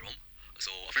 this is Jerome. So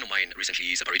a friend of mine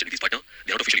recently separated with his partner.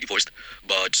 They're not officially divorced,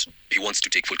 but he wants to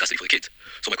take full custody for the kids.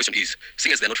 So my question is,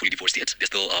 seeing as they're not fully divorced yet, they're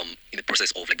still in the process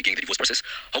of beginning the divorce process.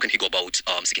 How can he go about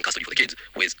seeking custody for the kids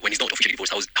when he's not officially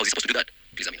divorced? How's he supposed to do that?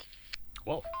 Please let me know.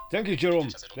 Wow. Thank you,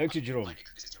 Jerome. Thank you, Jerome.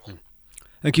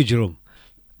 Thank you, Jerome.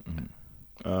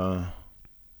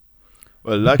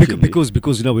 Well, luckily,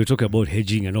 Because now we're talking about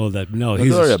hedging and all that. Now Don't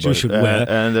here's worry a about it. situation I where,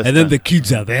 and then understand. the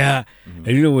kids are there,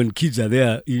 and when kids are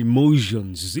there,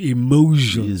 emotions. It's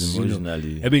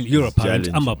emotionally I mean, you're a parent.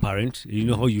 I'm a challenging. parent. You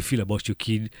know how you feel about your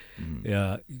kid.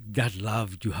 That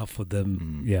love you have for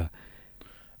them. Yeah.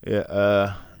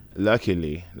 Yeah,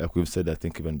 luckily, like we've said, I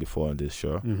think even before on this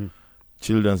show,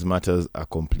 children's matters are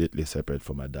completely separate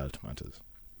from adult matters.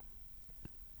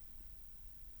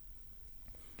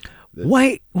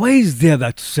 Why is there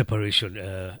that separation,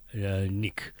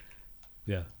 Nick?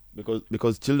 Yeah.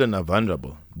 Because children are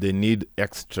vulnerable. They need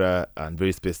extra and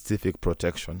very specific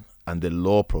protection, and the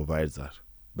law provides that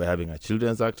by having a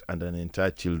Children's Act and an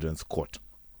entire children's court.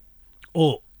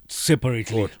 Oh,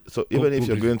 separately. So even if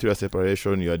you're Completely. going through a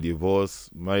separation, your divorce,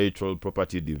 marital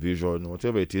property division,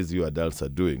 whatever it is you adults are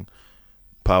doing,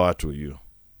 power to you.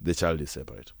 The child is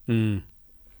separate.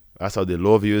 That's how the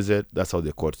law views it. That's how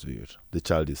the courts view it. The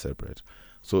child is separate.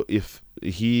 So if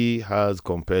he has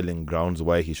compelling grounds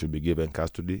why he should be given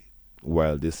custody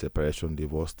while this separation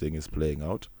divorce thing is playing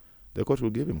out, the court will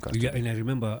give him custody. Yeah, and I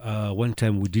remember one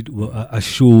time we did a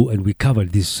show and we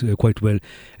covered this quite well.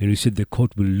 And we said the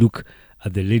court will look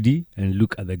at the lady and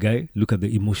look at the guy, look at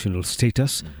the emotional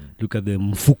status, look at the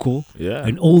mfuko, Yeah.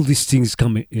 and all these things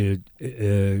come.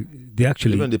 They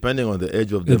actually Even depending on the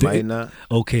age of the minor.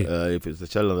 Okay, If it's a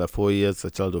child under 4 years, a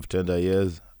child of tender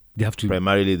years, they have to.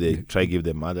 primarily they try give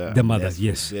the mother. The mother, unless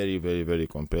yes. Very, very, very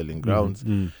compelling grounds.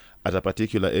 At a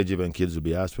particular age, even kids will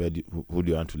be asked, who do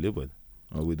you want to live with?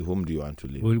 Or with whom do you want to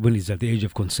live? When is at the age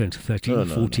of consent? 13,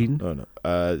 14? No.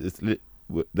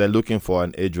 They're looking for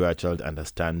an age where a child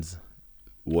understands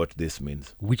what this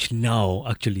means. Which now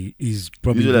actually is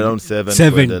probably Usually around 7.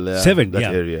 Seven, that yeah.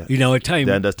 area. In our time,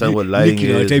 They understand what lying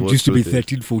in our is, time, it what used to be truth is.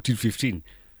 13, 14, 15.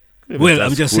 Even Well,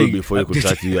 start I'm just school saying. before you could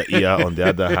touch your ear on the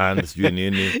other hand.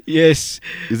 Yes.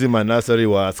 Is it my nursery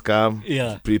was scam?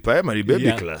 Yeah. Pre-primary baby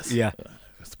Yeah, class. yeah.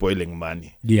 Spoiling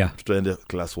money. Yeah. To end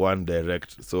class 1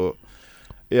 direct. So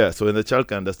when the child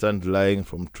can understand lying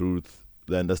from truth,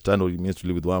 they understand what it means to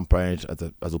live with one parent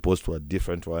as opposed to a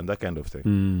different one, that kind of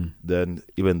thing, then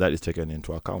even that is taken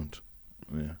into account.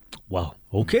 Yeah. Wow.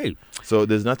 Okay. So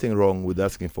there's nothing wrong with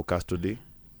asking for custody,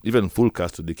 even full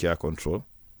custody care control,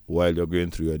 while you're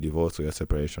going through your divorce or your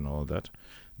separation or all that.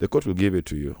 The court will give it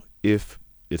to you if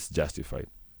it's justified.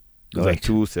 Those are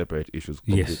two separate issues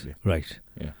completely. Yes, right.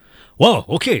 Yeah. Wow,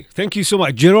 okay. Thank you so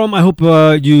much, Jerome. I hope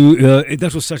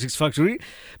that was satisfactory.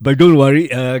 But don't worry,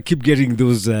 keep getting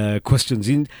those questions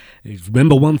in.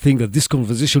 Remember one thing, that this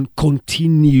conversation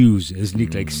continues, as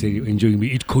Nick likes saying, enjoying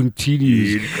me. It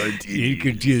continues. It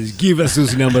continues. Give us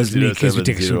those numbers, Nick, as we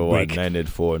take a short break.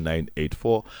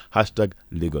 984-984, hashtag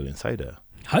Legal Insider.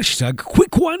 Hashtag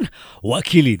quick one,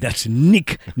 Wakili. That's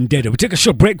Nick Ndeda. We'll take a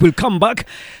short break. We'll come back.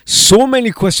 So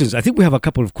many questions. I think we have a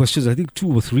couple of questions. I think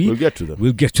 2 or 3. We'll get to them.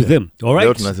 We'll get to them. All right.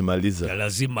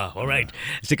 Lazima. All right.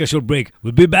 Let's take a short break.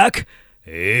 We'll be back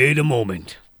in a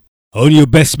moment. On your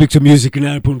best mix of music,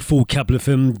 9.4 Capital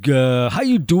FM. How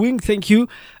you doing? Thank you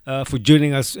for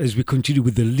joining us as we continue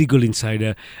with the Legal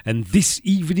Insider. And this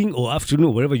evening or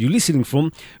afternoon, wherever you're listening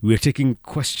from, we're taking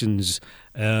questions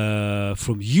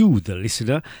from you, the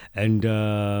listener. And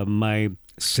my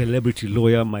celebrity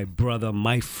lawyer, my brother,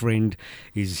 my friend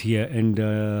is here. And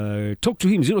talk to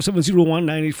him, 0701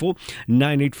 984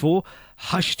 984,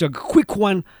 hashtag quick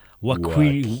one.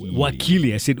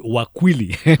 Wakili. I said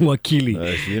Wakwili. Wakili.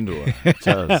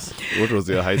 Charles, what was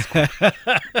your high school?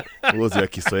 What was your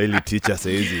Kiswahili teacher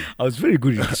saying? I was very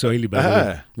good in Kiswahili, by the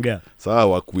way. Yeah.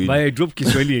 Sawa Wakwili. But I dropped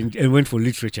Kiswahili and went for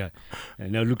literature.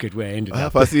 And now look at where I ended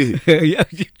up. Yeah.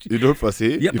 You don't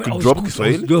Fasi? Yeah, you could drop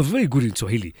Kiswahili? You were very good in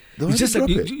Swahili. It's just like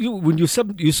when you're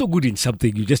so good in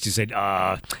something, you just decide, no.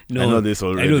 I know this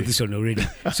already. I know this one already.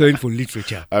 So I went for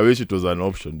literature. I wish it was an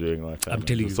option during our time. I'm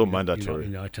telling you. So mandatory.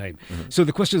 In our time. So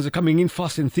the questions are coming in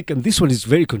fast and thick, and this one is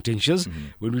very contentious.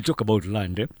 When we talk about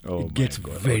land, it gets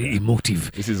very emotive.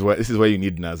 This is why you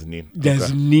need Nazneen.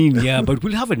 Nazneen, yeah, but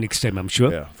we'll have it next time, I'm sure.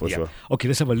 Yeah, for sure. Okay,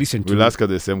 let's have a listen to We'll ask her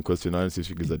the same question and see if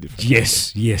she gives a different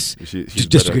Yes.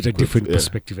 Just to get a different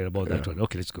perspective about that one.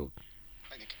 Okay, let's go.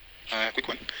 Hi, Nick. Quick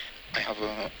one. I have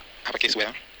a case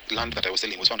where land that I was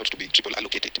selling was found out to be triple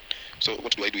allocated. So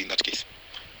what do I do in that case?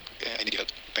 I need your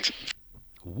help. Thanks.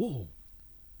 Whoa.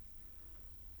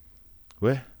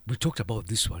 Where? We talked about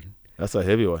this one. That's a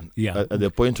heavy one. Yeah. At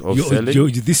the point of selling. You're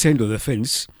this end of the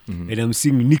fence, and I'm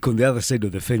seeing Nick on the other side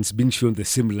of the fence being shown the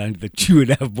same land that you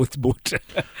and I have both bought.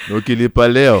 Ukilipa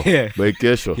leo, Yeah. by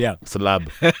kesho, Yeah. slab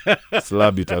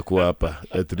itakuwa hapa,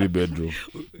 a 3-bedroom.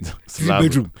 Slab.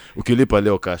 3-bedroom. Ukilipa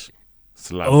leo cash,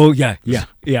 slab. Oh, yeah.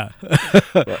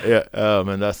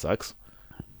 Man, that sucks.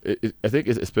 I think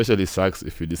it especially sucks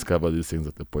if you discover these things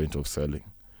at the point of selling.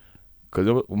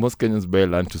 Because most Kenyans buy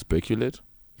land to speculate.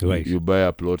 Right. You buy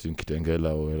a plot in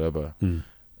Kitengela or wherever,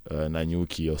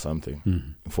 Nanyuki or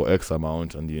something, for X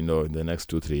amount, and in the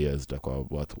next 2-3 years, that's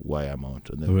worth Y amount.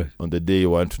 And then on the day you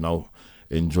want to now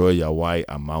enjoy your Y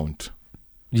amount,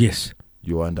 Yes.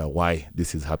 you wonder why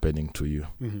this is happening to you.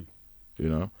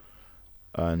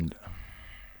 And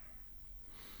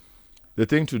the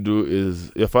thing to do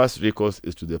is, your first recourse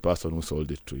is to the person who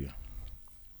sold it to you.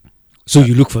 So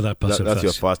you look for that person That's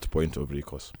first. your first point of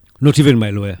recourse. Not even my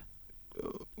lawyer.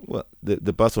 Well,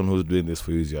 the person who's doing this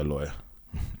for you is your lawyer.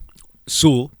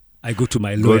 So I go to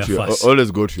my lawyer first.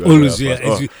 Always go to your Always, lawyer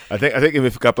yeah. first. I think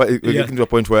if we're getting to a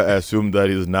point where I assume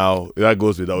that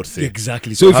goes without saying.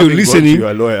 Exactly. So if you're listening,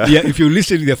 your lawyer, if you're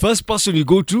listening, the first person you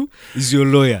go to is your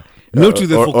lawyer. Not to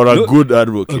the or a good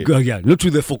advocate. Not to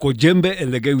the Fokojembe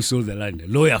and the guy who sold the land.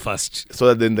 Lawyer first. So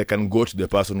that then they can go to the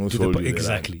person who sold you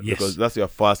exactly, the land. yes. Because that's your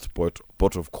first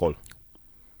port of call.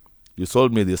 You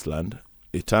sold me this land.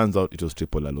 It turns out it was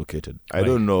triple allocated. I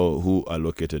don't know who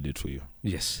allocated it to you.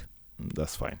 Yes.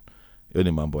 That's fine. Hiyo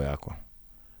ni mambo yako.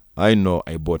 I know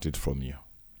I bought it from you.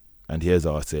 And here's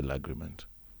our sale agreement.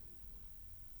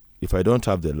 If I don't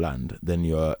have the land, then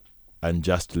you're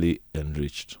unjustly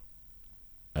enriched.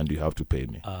 And you have to pay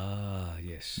me. Ah,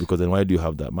 yes. Because then why do you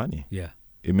have that money? Yeah.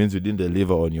 It means you didn't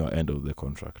deliver on your end of the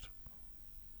contract.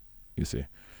 You see?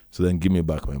 So then give me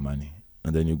back my money.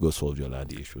 And then you go solve your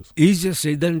land issues. Easier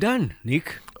said than done,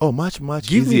 Nick. Oh, much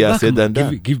easier said than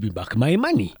done. Give me back my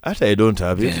money. After I don't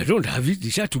have it. I don't have it.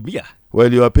 It's to me.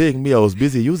 Well, you are paying me. I was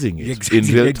busy using it in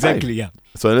real time. Exactly, yeah.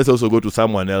 So let's also go to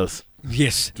someone else.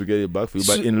 Yes. To get it back for you.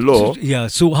 But in law.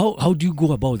 So how do you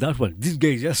go about that one? This guy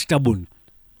is just stubborn.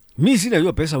 Mi sina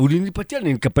hiyo pesa, ulinipatia na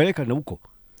nikapeleka na huko.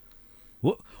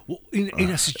 In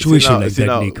a situation like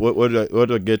that, Nick. What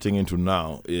we're getting into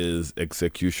now is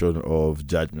execution of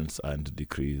judgments and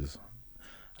decrees.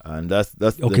 And that's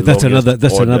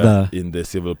another in the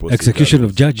civil procedure. Execution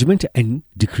of judgment and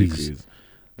decrees.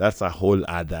 That's a whole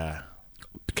other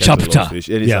chapter. Fish.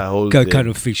 And it's a whole kind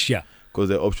of fish, yeah. Because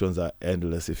the options are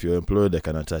endless. If you're employed, they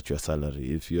can attach your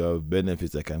salary. If you have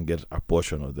benefits, they can get a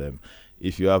portion of them.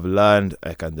 If you have land,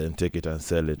 I can then take it and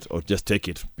sell it, or just take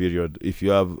it, period. If you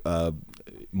have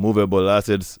movable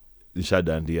assets,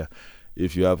 Nishadandia.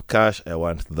 If you have cash, I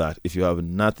want that. If you have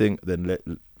nothing, then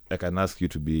I can ask you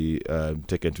to be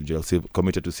taken to jail,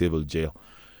 committed to civil jail.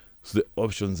 So the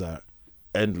options are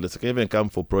endless. You can even come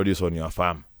for produce on your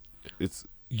farm. It's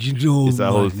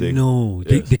a whole thing. No,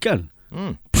 Yes. they can.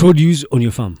 Produce on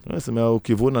your farm. Nasema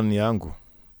ukivuna ni yangu.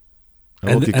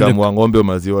 And Ukikamua ng'ombe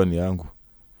maziwa ni yangu.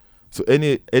 So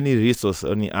any resource,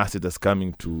 any asset that's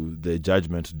coming to the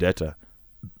judgment debtor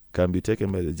can be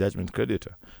taken by the judgment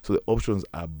creditor. So the options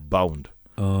are bound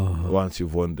once you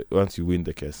win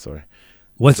the case. Sorry.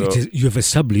 Once you have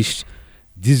established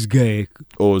this guy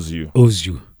owes you,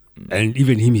 and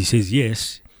even him, he says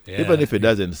yes. Yeah. Even if he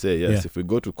doesn't say yes, if we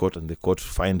go to court and the court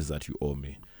finds that you owe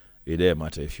me, it doesn't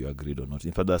matter if you agreed or not.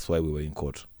 In fact, that's why we were in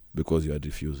court, because you had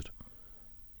refused.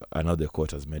 And now the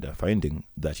court has made a finding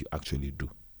that you actually do.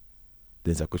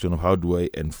 There's a question of how do I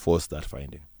enforce that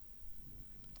finding?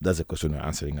 That's the question we're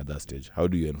answering at that stage. How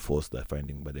do you enforce that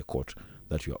finding by the court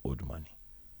that you are owed money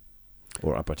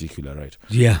or a particular right?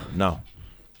 Yeah. Now,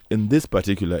 in this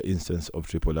particular instance of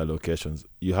triple allocations,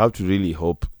 you have to really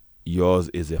hope yours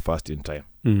is a first in time.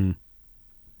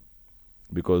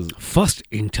 Because first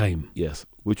in time. Yes.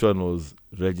 Which one was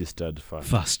registered first?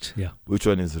 First, yeah. Which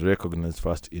one is recognized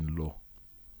first in law?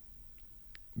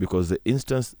 Because the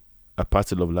instance a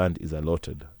parcel of land is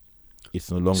allotted,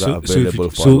 it's no longer available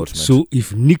for allotment. So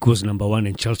if Nick was number 1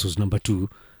 and Charles was number 2,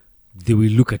 they will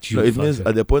look at you. No, it means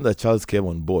at the point that Charles came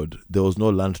on board, there was no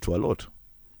land to allot.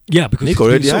 Yeah, because Nick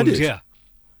already had it. Yeah.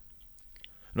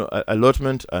 No,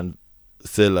 allotment and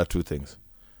sale are two things.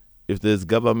 If there's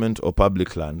government or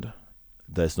public land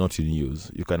that's not in use,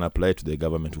 you can apply to the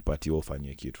government to party or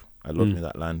fanye kitu. Allot me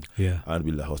that land. Yeah. I want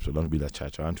to build a hospital, I want to build a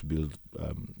church, I want to build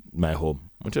my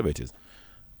home, whatever it is.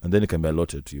 And then it can be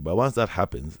allotted to you. But once that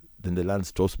happens, then the land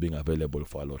stops being available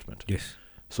for allotment. Yes.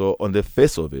 So on the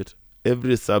face of it,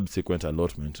 every subsequent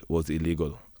allotment was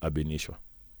illegal ab initio.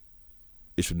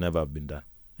 It should never have been done.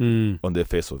 On the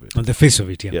face of it. On the face of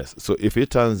it, yeah. Yes. So if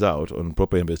it turns out on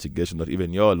proper investigation that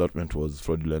even your allotment was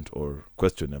fraudulent or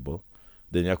questionable,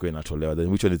 then yako inatolewa.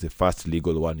 Then which one is the first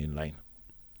legal one in line?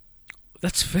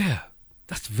 That's fair.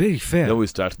 That's very fair. Then we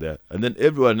start there. And then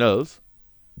everyone else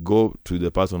go to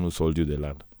the person who sold you the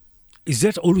land. Is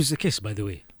that always the case, by the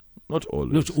way? Not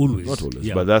always. Not always. Not always.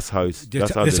 Yeah. But that's how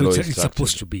the law is it's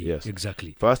supposed to be. Yes.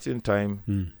 Exactly. First in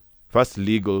time, first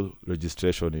legal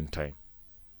registration in time.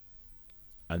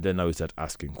 And then now we start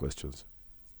asking questions.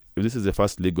 If this is the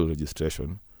first legal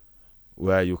registration,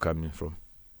 where are you coming from?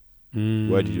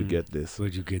 Where did you get this? Where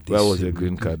did you get this? Where was your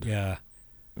green card? Yeah.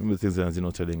 Remember the things that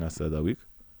Zino telling us the other week?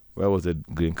 Where was the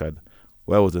green card?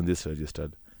 Where wasn't this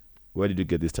registered? Where did you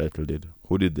get this title deed?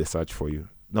 Who did the search for you?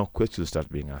 Now questions start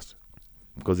being asked.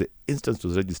 Because the instance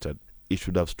was registered, it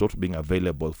should have stopped being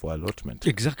available for allotment.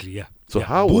 Exactly, yeah. So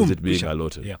how was it being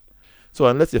allotted? Yeah. So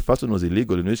unless the first one was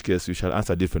illegal, in which case you shall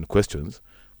answer different questions,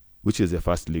 which is the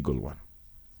first legal one.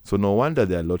 So no wonder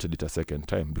they allotted it a second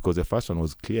time, because the first one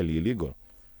was clearly illegal.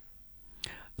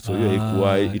 So it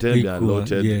hadn't been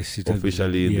allotted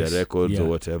officially in their records or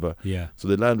whatever. Yeah. So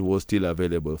the land was still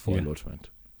available for allotment.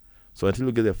 So until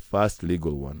we get the first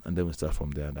legal one, and then we start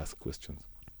from there and ask questions.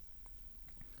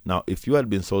 Now, if you had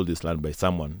been sold this land by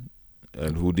someone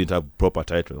and who didn't have proper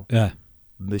title,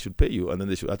 they should pay you, and then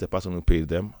they should ask the person who paid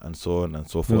them, and so on and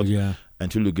so forth,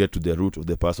 until you get to the root of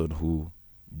the person who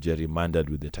gerrymandered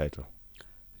with the title.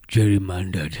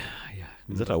 Gerrymandered, yeah.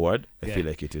 Is that a word? I feel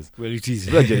like it is. Well, it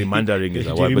is. Like gerrymandering is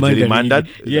a word, but gerrymandered?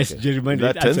 Yes, okay.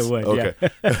 gerrymandered, that's a word. Okay.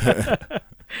 Yeah.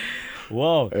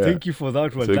 Wow, thank you for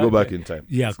that one. So you go back in time.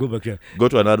 Yeah, go back there. Go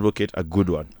to an advocate, a good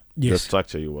one. Yes. They'll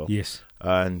structure you well. Yes.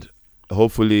 And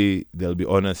hopefully they'll be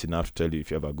honest enough to tell you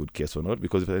if you have a good case or not,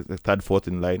 because if it's the third, fourth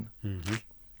in line,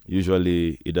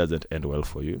 usually it doesn't end well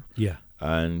for you. Yeah.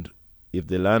 And if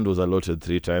the land was allotted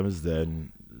 3 times,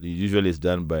 then usually it's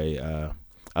done by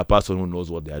a person who knows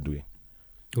what they are doing.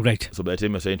 Right. So by the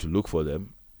time you're trying to look for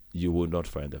them, you will not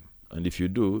find them. And if you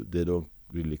do, they don't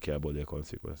really care about their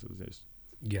consequences.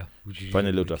 Yeah.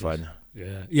 Finally, utafanya.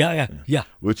 Yeah.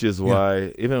 Which is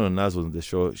why, even when Naz was on the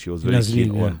show, she was very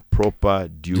keen on proper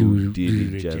due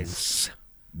diligence.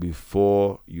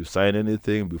 Before you sign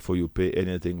anything, before you pay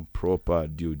anything, proper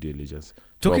due diligence.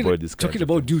 Talking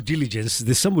about due diligence,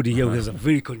 there's somebody here who has a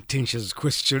very contentious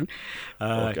question.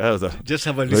 Just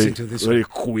have a listen to this. Very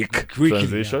quick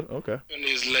transition. Yeah. Okay.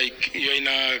 Is like you're in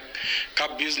a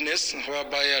car business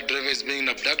whereby a driver is being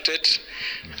abducted,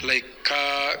 like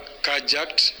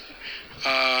carjacked,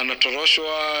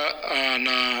 anatoroshwa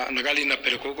na gari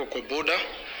inapelekwa huko kwa boda,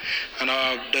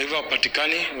 na driver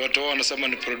hapatikani, watu wao wanasema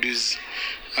ni produce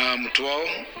mtu wao.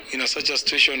 In a such a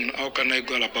situation, how can I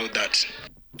go about that?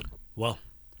 Wow.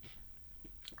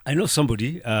 I know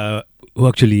somebody who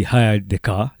actually hired their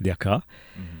car,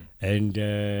 and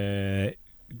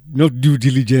not due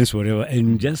diligence, whatever,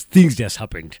 and just things just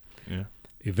happened. Yeah.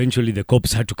 Eventually, the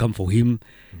cops had to come for him.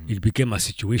 It became a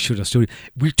situation, a story.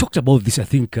 We talked about this, I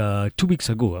think, 2 weeks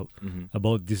ago,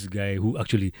 about this guy who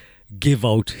actually gave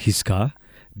out his car,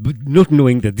 but not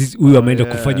knowing that this we were meant to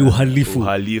kufanya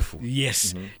uhalifu.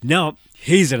 Yes. Now,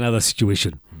 here's another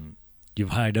situation. You've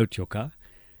hired out your car.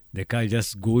 The car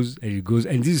just goes,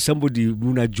 and this is somebody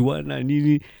munajuana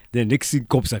nini. The next thing,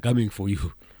 cops are coming for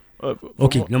you.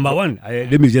 Okay, number one,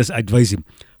 let me just advise him.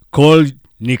 Call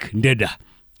Nick Ndeda.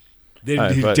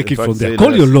 Then he'll take it from there.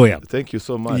 Call your lawyer. Thank you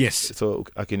so much. Yes. So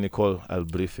I can call, I'll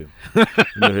brief him.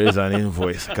 Raise an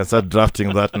invoice. I can start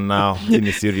drafting that now. In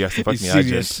a serious. In fact, It's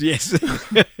serious, yes.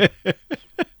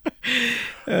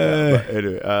 But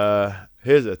anyway,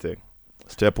 here's the thing.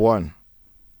 Step one,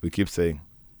 we keep saying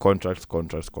contracts.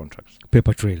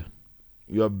 Paper trail.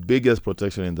 Your biggest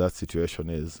protection in that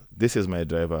situation is, this is my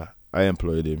driver. I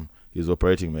employed him. He's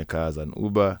operating my car as an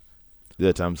Uber.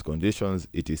 Their terms, conditions,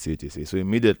 etc. So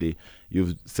immediately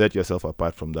you've set yourself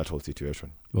apart from that whole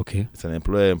situation. Okay. It's an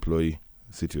employer-employee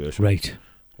situation. Right.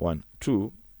 1.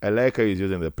 2, I like how he's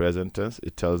using the present tense.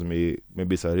 It tells me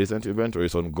maybe it's a recent event or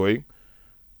it's ongoing.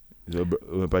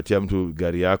 Umepatia mtu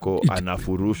gari yako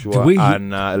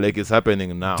anafurushwa, like it's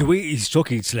happening now. The way he's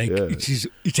talking, it's like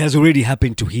it has already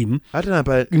happened to him.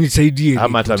 Nisaidie.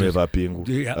 Hata amevaa pingu.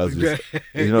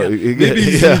 Maybe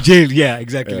he's in jail. Yeah,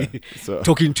 exactly. Yeah. So,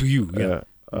 talking to you.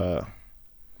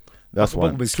 That's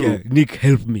one. Two, Nick,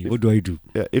 help me. What do I do?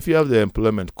 Yeah, if you have the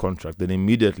employment contract, then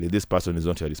immediately this person is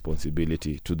not your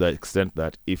responsibility, to the extent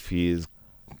that if he is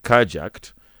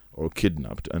carjacked or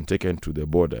kidnapped and taken to the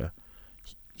border,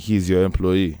 he's your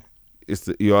employee.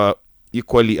 You are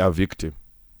equally a victim.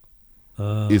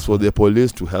 It's for the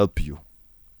police to help you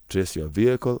trace your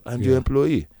vehicle and your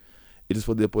employee. It is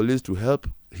for the police to help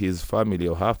his family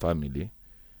or her family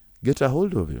get a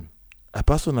hold of him. A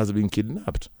person has been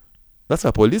kidnapped. That's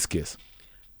a police case.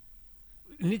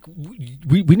 Nick,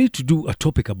 we need to do a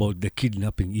topic about the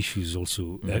kidnapping issues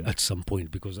also at some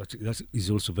point, because that is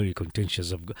also very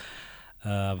contentious.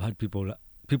 I've had people,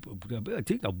 I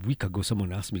think a week ago,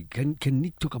 someone asked me, can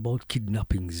Nick talk about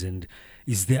kidnappings, and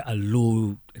is there a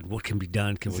law and what can be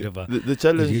done, whatever? The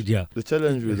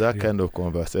challenge with that kind of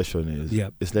conversation is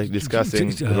it's like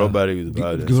discussing robbery with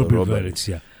violence.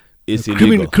 It's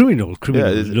illegal. Criminal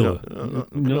law.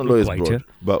 No law is broad.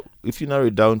 But if you narrow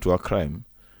it down to a crime,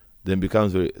 then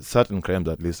becomes certain crimes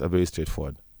at least are very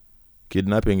straightforward.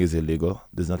 Kidnapping is illegal.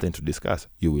 There's nothing to discuss.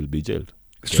 You will be jailed.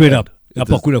 Straight up.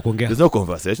 There's no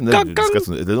conversation.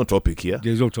 There's no topic here.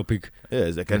 There's no topic.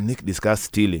 Yes, I can discuss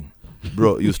stealing.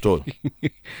 Bro, you stole.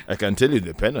 I can tell you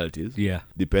the penalties. Yeah.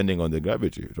 Depending on the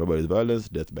gravity. Robbery is violence,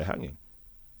 death by hanging.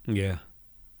 Yeah.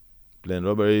 Plain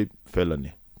robbery,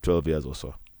 felony, 12 years or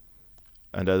so.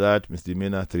 Under that,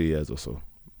 misdemeanor, 3 years or so.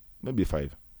 Maybe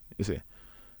 5. You see.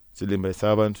 Stealing by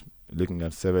servant, looking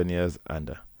at 7 years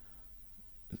under.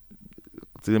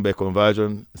 Stealing by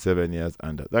conversion, 7 years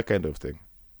under. That kind of thing.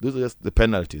 Those are just the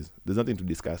penalties. There's nothing to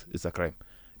discuss. It's a crime.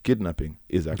 Kidnapping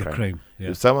is a crime.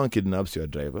 If someone kidnaps your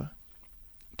driver,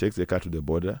 takes the car to the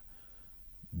border,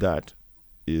 that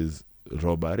is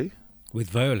robbery. With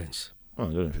violence. Oh, I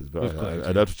don't know if it's violence.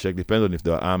 I'd have to check. Depends on if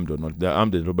they're armed or not. They're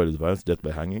armed, then robbery is violence, death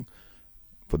by hanging.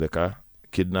 For the car,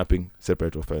 kidnapping,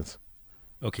 separate offense.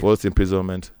 Okay. False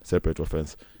imprisonment, separate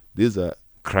offense. These are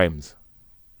crimes.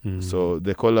 So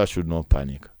the caller should not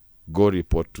panic. Go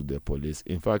report to the police.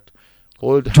 In fact,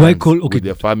 hold hands with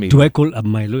the family. Do I call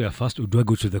my lawyer first, or do I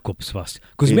go to the cops first?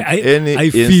 Because I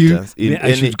feel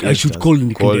I should call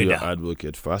Nick call Ndeda. your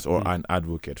advocate first, or an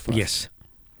advocate first. Yes.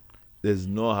 There's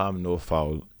no harm, no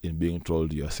foul in being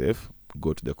told you're safe.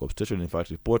 Go to the cop station. In fact,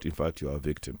 report. In fact, you are a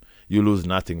victim. You lose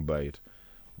nothing by it.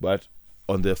 But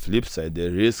on the flip side, the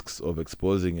risks of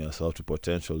exposing yourself to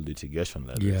potential litigation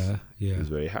like this is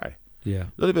very high. Yeah.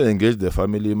 Don't even engage the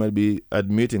family. You might be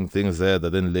admitting things there that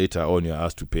then later on you're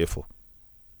asked to pay for.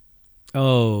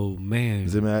 Oh, man.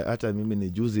 Hata mimi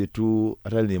ni juzi tu,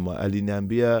 hata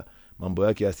aliniambia mambo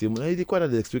yake ya simu, na ilikuwa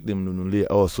na expect nimnunulie.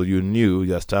 Oh, so you knew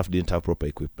your staff didn't have proper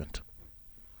equipment.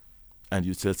 And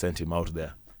you still sent him out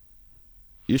there.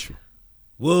 Issue.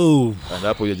 Whoa. And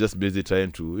Apple, you're just busy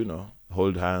trying to,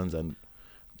 hold hands and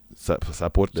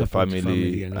support the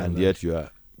family, and yet you are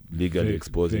legally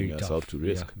exposing yourself to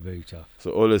risk. Yeah, very tough.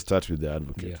 So always start with the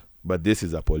advocate. Yeah. But this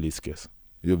is a police case.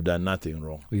 You've done nothing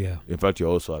wrong. Yeah. In fact, you're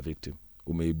also a victim.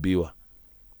 Umeibiwa.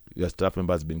 Your staff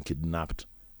member has been kidnapped.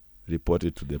 Report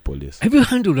it to the police. Have you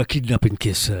handled a kidnapping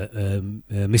case,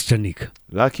 Mr. Nick?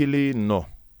 Luckily, no.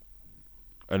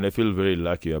 And I feel very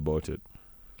lucky about it.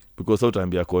 because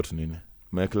utaambia court nini?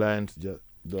 My client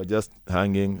they're just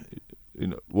hanging.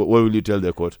 What will you tell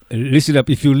the court? Listen up,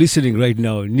 if you're listening right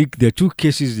now, Nick, there are two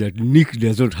cases that Nick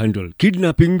does not handle: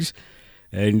 kidnappings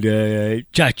and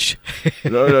church.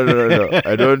 No.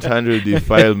 I don't handle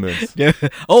defilements.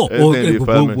 Okay.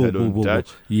 Defilement, I don't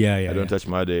touch. Yeah. I don't touch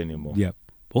murder anymore. Yeah.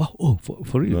 Oh,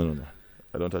 for real? No.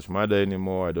 I don't touch murder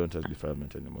anymore. I don't touch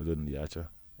defilement anymore.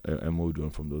 I moved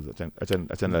on from those.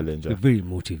 They're very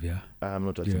emotive, yeah. I'm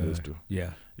not touching those two.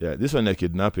 Yeah. This one,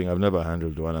 kidnapping, I've never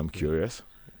handled one. I'm curious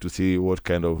to see what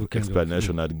kind of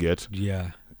explanation I'd get.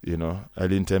 Yeah.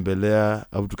 Alinitembelea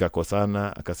au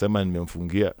tukakosana akasema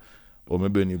nimemfungia, or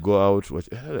maybe when you go out,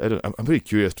 I'm very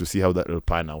curious to see how that will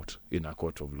pan out in a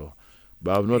court of law.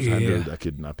 But I've not handled a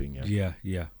kidnapping yet.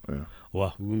 Yeah.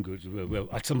 Wow, well,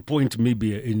 at some point,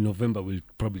 maybe in November, we'll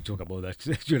probably talk about that.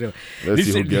 Let's see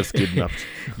who gets kidnapped.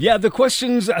 Yeah, the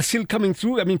questions are still coming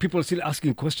through. I mean, people are still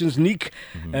asking questions. Nick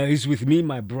is with me,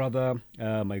 my brother,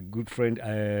 my good friend.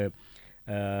 I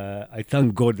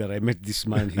thank God that I met this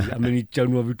man.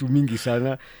 Amenichanua vitu mingi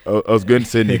sana. I was going to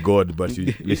say ni God, but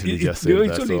you literally just said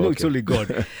that. It's only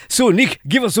God. So, Nick,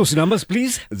 give us those numbers,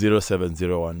 please.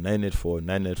 0701 984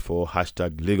 984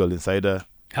 hashtag Legal Insider.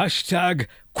 Hashtag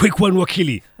Quick One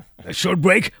Wakili. A short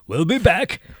break. We'll be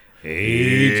back.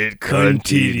 It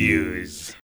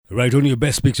continues. Right on your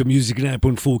best mix of music,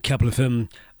 9.4 Capital FM.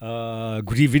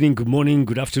 Good evening, good morning,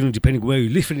 good afternoon, depending where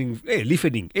you're listening.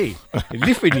 Listening.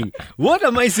 What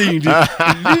am I saying?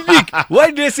 Nick,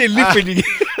 why do I say listening?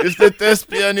 It's the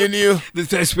thespian in you. The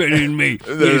thespian in me.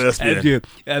 Yes,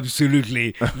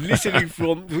 absolutely. Listening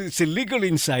from, it's a Legal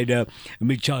Insider,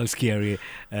 me, Charles Carey,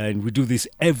 and we do this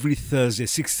every Thursday,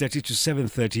 6:30 to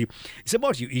 7:30. It's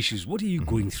about your issues. What are you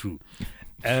going through?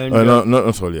 And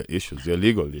not all your issues, your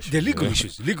legal issues. The legal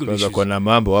issues. Kuna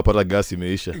mambo hapa gas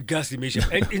imeisha.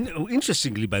 And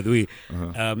interestingly, by the way,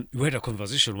 we had a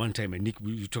conversation one time, and Nick,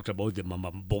 we talked about the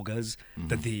mama mbogas,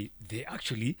 that they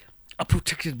actually are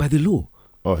protected by the law.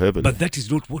 Oh, heavily. But that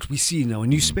is not what we see in our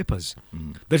newspapers.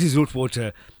 That is not what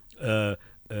the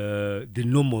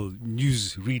normal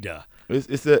news reader.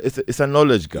 It's a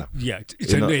knowledge gap. Yeah,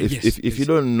 if you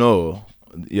don't know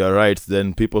your rights,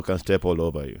 then people can step all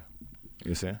over you.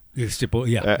 You see?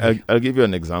 I'll give you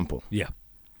an example. Yeah.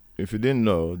 If you didn't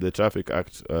know, the Traffic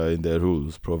Act in the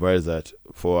rules provides that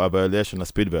for a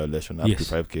speed violation up to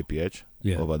 5 kph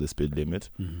over the speed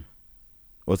limit,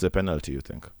 what's the penalty, you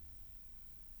think?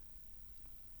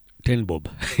 10 bob.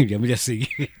 I'm just saying.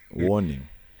 Warning.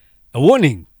 A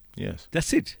warning? Yes.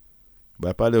 That's it.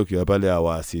 By pale ukiwa pale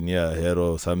awa senior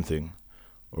hero or something,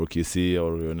 or Kisii,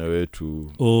 or on your way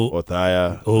to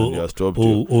Othaya, and you are stopped.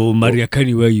 Or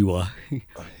Mariakani, where you are.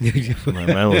 My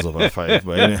mind was over 5.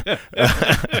 But anyway.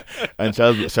 And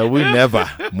shall we never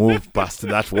move past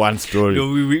that one story?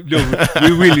 No, we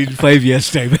will in 5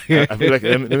 years' time. I feel like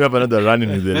let me have another run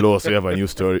in the law, so we have a new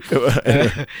story.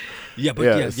 I hear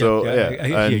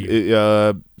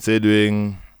you. Say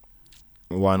doing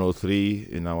 103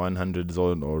 in a 100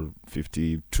 zone, or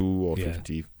 52 or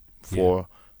 54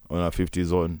 on a 50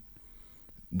 zone,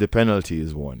 the penalty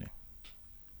is warning.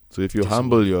 So if you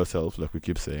humble yourself, like we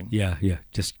keep saying,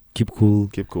 just keep cool.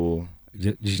 Be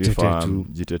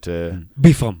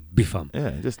firm.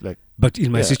 Yeah, just like. But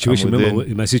in my situation, remember,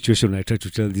 in my situation, I tried to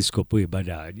tell this cop, but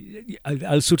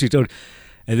I'll sort it out.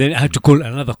 And then I had to call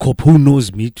another cop who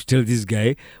knows me to tell this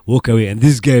guy, walk away. And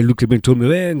this guy looked at me and told me,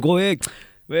 go away.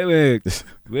 Wewe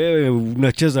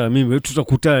unacheza mimi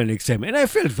tutakutana next time, and I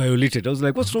felt violated. I was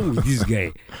like, what's wrong with this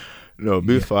guy? No,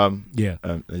 be firm.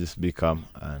 And just be calm.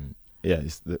 And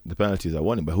the penalties are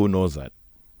warning, but who knows that?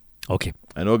 Okay,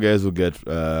 I know guys who get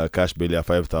cash bail at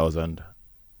 5,000.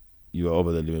 You are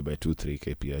over the limit by 2-3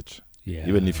 kph.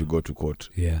 Even if you go to court,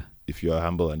 if you are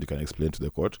humble and you can explain to the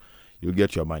court, you'll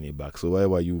get your money back. So why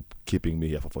were you keeping me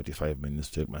here for 45 minutes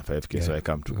to take my 5k so I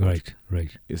come to court?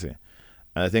 Right. You see.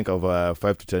 And I think of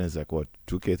 5 to 10 is like what,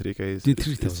 2k, 3k?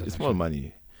 It's small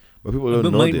money, but people don't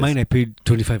know this. Mine I paid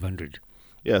 2,500.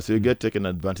 Yeah, so you get taken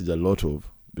advantage a lot of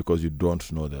because you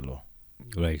don't know the law.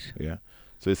 Right. Yeah.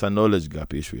 So it's a knowledge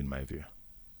gap issue in my view.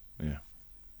 Yeah.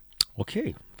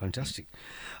 Okay, fantastic.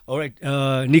 All right,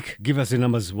 Nick, give us the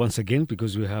numbers once again,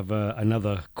 because we have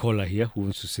another caller here who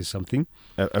wants to say something.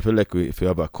 I feel like if you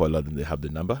have a caller, then they have the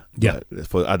number. Yeah.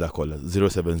 For other callers,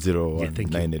 0701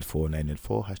 984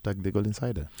 984, hashtag Legal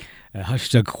Insider.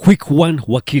 Hashtag Quick One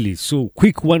Wakili. So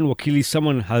Quick One Wakili,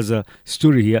 someone has a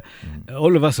story here.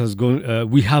 All of us have gone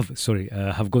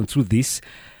through this,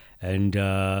 and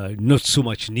not so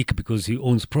much Nick because he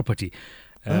owns property.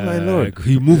 Oh, my lord.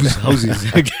 He moves houses.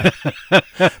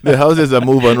 The houses are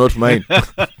moved are not mine.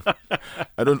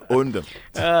 I don't own them.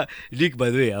 Nick,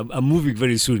 by the way, I'm moving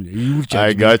very soon. You will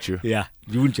charge I me. got you. Yeah,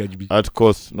 you won't charge me. At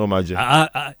cost, no margin.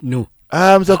 No.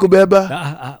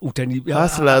 Msakubeba. Utani.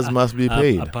 Hustlers must be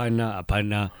paid.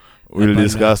 Apana. We'll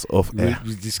discuss off air.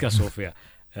 We'll discuss off air.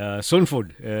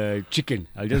 Sonford, chicken.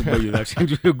 I'll just buy you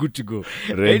that. You're good to go.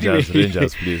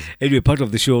 Rangers, please. Anyway, part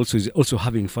of the show also is also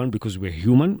having fun because we're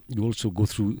human. You also go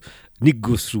through. Nick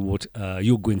goes through what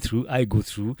you're going through. I go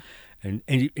through, and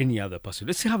any other person.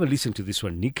 Let's have a listen to this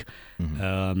one, Nick.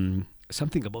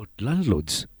 Something about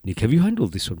landlords. Nick, have you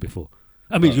handled this one before?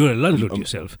 I mean, you're a landlord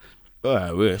yourself. Oh,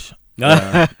 I wish.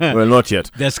 Well, not yet.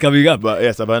 That's coming up. But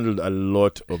yes, I've handled a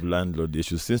lot of landlord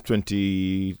issues since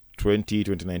 2020,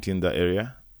 2019, that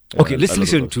area. Okay, let's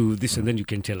listen to this and then you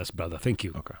can tell us, brother. Thank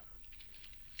you. Okay.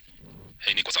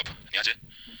 Hey Nick, what's up? Niaje?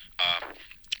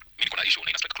 Mimi niko na issue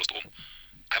na ina strike close to home.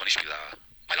 I have an issue with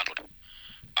my landlord.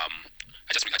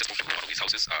 I just moved to one of his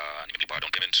houses. Nimelipa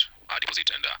down payment, deposit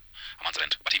and a month's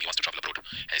rent. But he wants to travel abroad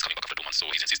and he's coming back after 2 months,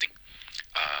 so he's insisting.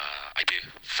 I pay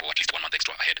for at least 1 month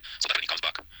extra ahead so that when he comes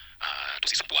back, to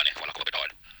see Sumpuane for lack of a better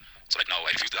word. So right now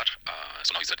I refused that.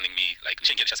 So now he's threatening me like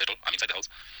settle. I'm inside the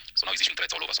house. So now he's issuing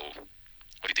threats all over. So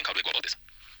what do you think? How do I go about this?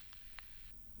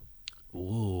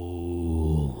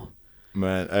 Whoa.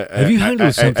 Man, Have you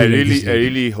handled something like this? I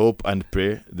really hope and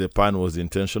pray the pan was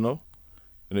intentional.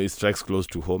 You know, it strikes close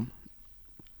to home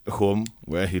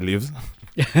where he lives.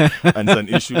 And it's an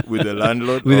issue with the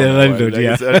landlord. With the landlord, like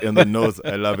yeah. It's in the nose.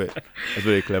 I love it. That's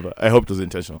very clever. I hope it was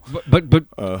intentional. But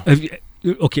have you,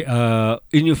 okay,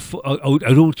 in your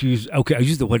I don't use I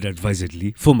use the word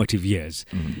advisedly, formative years,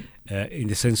 in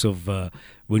the sense of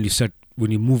when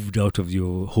you moved out of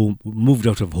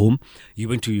home, you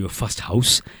went to your first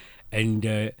house, and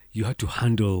you had to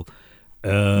handle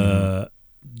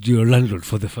your landlord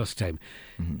for the first time.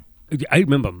 I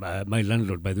remember my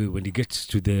landlord, by the way, when he gets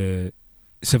to the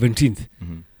 17th,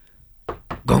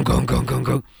 gong.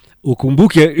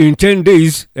 Ukumbuke in 10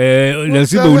 days,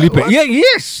 lazima ulipe. Yeah,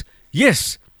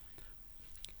 yes.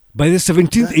 By the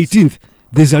 17th, 18th,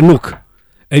 there's a knock,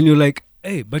 and you're like,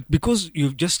 hey, but because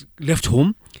you've just left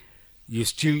home, you're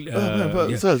still.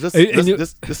 Sir,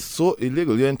 that's so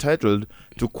illegal. You're entitled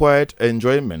to quiet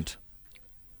enjoyment.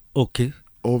 Okay.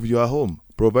 Of your home,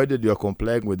 provided you are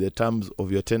complying with the terms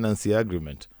of your tenancy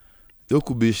agreement.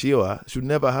 Ukubishiwa should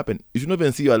never happen. You should not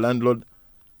even see your landlord.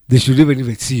 They should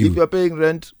even see you. If you're paying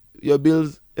rent, your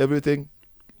bills, everything,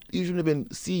 you shouldn't even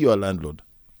see your landlord.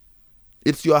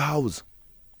 It's your house.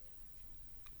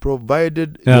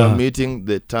 Provided you're meeting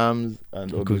the terms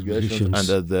and obligations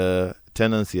under the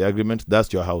tenancy agreement,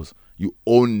 that's your house. You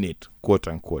own it, quote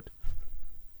unquote.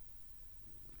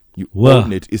 You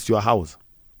own it. It's your house.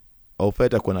 Offer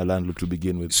kuna landlord to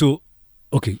begin with. So,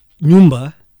 okay,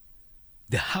 nyumba,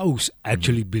 the house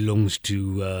actually belongs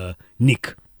to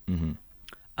Nick.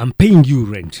 I'm paying you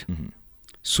rent.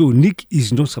 So Nick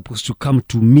is not supposed to come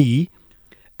to me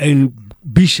and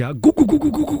Bisha go.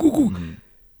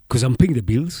 Because I'm paying the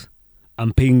bills,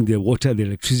 I'm paying the water, the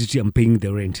electricity, I'm paying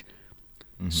the rent.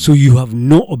 So you have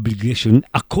no obligation,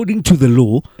 according to the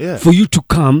law, for you to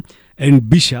come and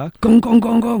Bisha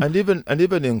gong. And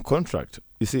even in contract,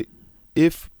 you see,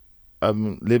 if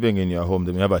I'm living in your home,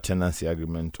 then we have a tenancy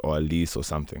agreement or a lease or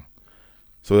something.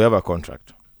 So we have a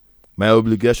contract. My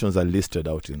obligations are listed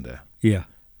out in there. Yeah.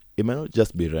 It might not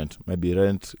just be rent. It might be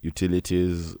rent,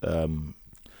 utilities,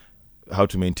 how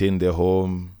to maintain the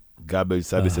home, garbage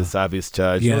services, service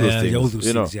charge, all those things. All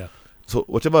those things. So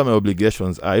whatever my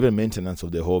obligations are, even maintenance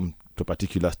of the home to a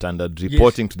particular standard,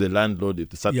 reporting to the landlord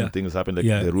if certain things happen, like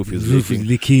the roof is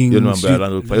leaking. So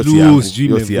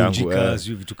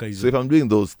if I'm doing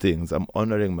those things, I'm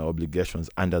honoring my obligations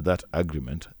under that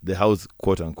agreement. The house,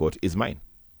 quote unquote, is mine.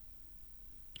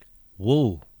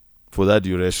 Whoa. For that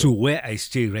duration. So where I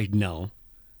stay right now,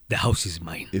 the house is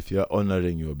mine. If you're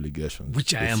honoring your obligations,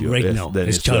 which I am right now, then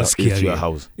it's your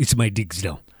house. It's my digs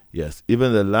now. Yes.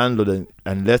 Even the landlord,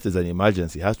 unless there's an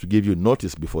emergency, has to give you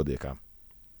notice before they come.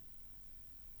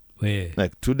 Where?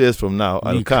 Like 2 days from now,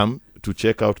 I'll come to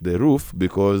check out the roof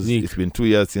because it's been 2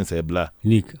 years since I blah.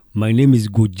 Nick, my name is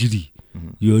Gojiri.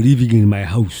 You're living in my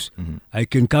house. I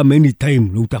can come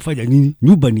anytime. Utafanya nini?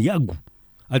 Nyumba ni yangu.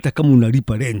 Hata kama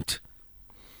unalipa rent.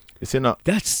 You see now,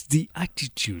 that's the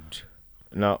attitude.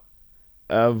 Now,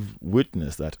 I've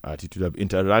witnessed that attitude. I've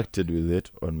interacted with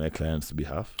it on my client's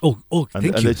behalf. Thank you. And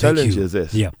the challenge is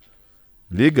this. Yeah.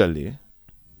 Legally,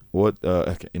 what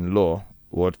in law,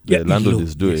 what the landlord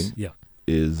is doing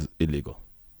is illegal.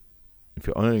 If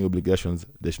you're honoring obligations,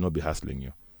 they should not be hassling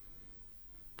you.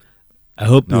 I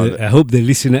hope the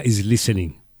listener is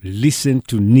listening. Listen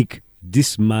to Nick.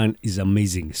 This man is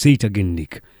amazing. Say it again,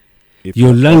 Nick. If Your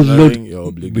you're landlord honoring your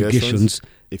obligations,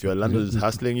 if your landlord is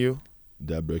hassling you,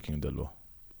 they are breaking the law.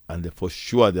 And for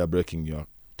sure they are breaking your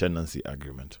tenancy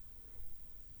agreement.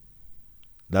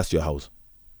 That's your house.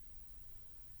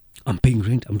 I'm paying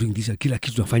rent. I'm doing this. Kila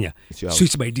kitu nafanya. It's your So house.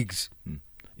 it's my digs.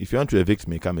 If you want to evict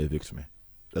me, come evict me.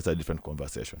 That's a different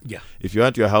conversation. Yeah. If you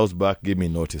want your house back, give me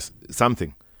notice.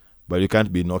 Something. But you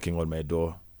can't be knocking on my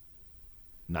door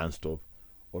non-stop.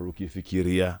 Or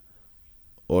ukifikiria.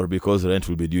 Or because rent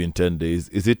will be due in 10 days.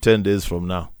 Is it 10 days from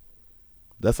now?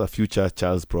 That's a future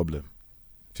child's problem.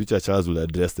 Future Charles will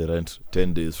address the rent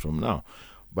 10 days from now.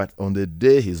 But on the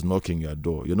day he's knocking your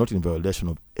door, you're not in violation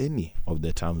of any of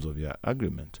the terms of your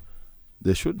agreement.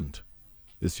 They shouldn't.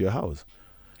 It's your house.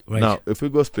 Right. Now, if we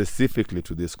go specifically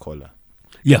to this caller.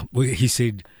 Yeah, well, he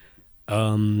said...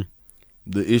 the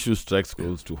issue strikes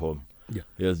close to home. Yeah.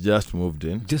 He has just moved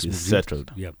in. Just he's moved in.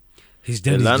 settled. Yeah. He's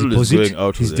done The his landlord is deposit. going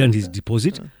out He's with done it. his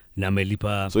deposit. Na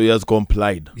amelipa. So he has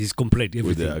complied He's complied everything.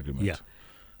 with the agreement. Yeah.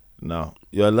 Now,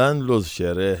 your landlord's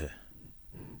sherehe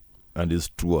and his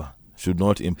tour should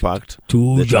not impact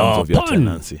To the terms of your Japan.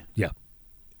 tenancy. Yeah.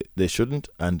 They shouldn't,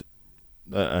 and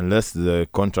unless the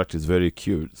contract is very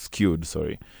skewed,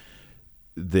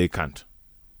 they can't.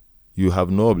 You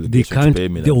have no They obligation can't. to pay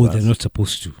me in They're advance. not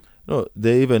supposed to. No,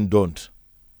 they even don't.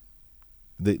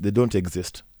 They don't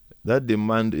exist. That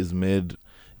demand is made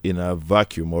in a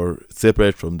vacuum or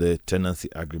separate from the tenancy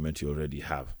agreement you already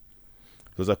have.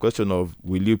 So it's a question of,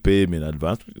 will you pay me in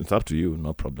advance? It's up to you,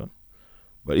 no problem.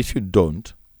 But if you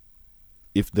don't,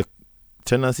 if the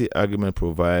tenancy agreement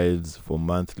provides for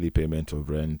monthly payment of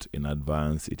rent in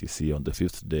advance, etc., on the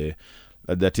 5th day,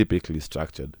 they're typically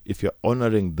structured. If you're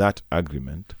honoring that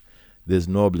agreement, there's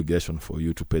no obligation for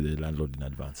you to pay the landlord in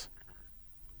advance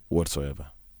whatsoever.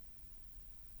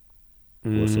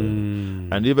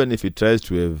 And even if he tries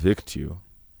to evict you,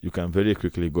 you can very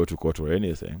quickly go to court or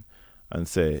anything and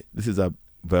say, this is a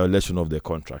violation of the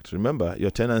contract. Remember,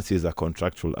 your tenancy is a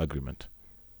contractual agreement.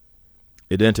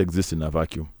 It didn't exist in a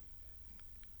vacuum.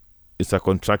 It's a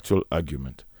contractual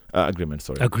agreement. Agreement.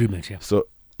 Yeah. So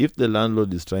if the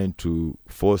landlord is trying to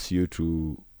force you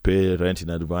to pay rent in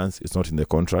advance, it's not in the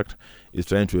contract. It's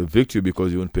trying to evict you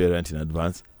because you won't pay rent in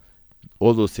advance.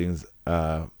 All those things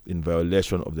are in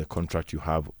violation of the contract you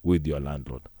have with your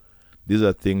landlord. These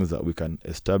are things that we can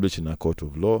establish in a court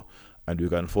of law, and we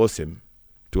can force him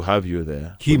to have you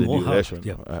there for the duration.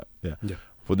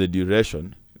 For the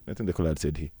duration, I think the caller had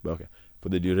said he, but okay. For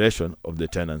the duration of the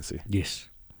tenancy. Yes.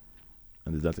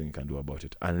 And there's nothing you can do about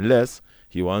it. Unless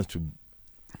he wants to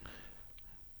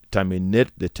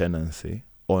terminate the tenancy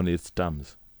on its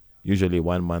terms. Usually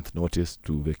 1 month notice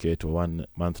to vacate or 1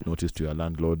 month notice to your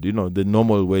landlord. You know, the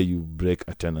normal way you break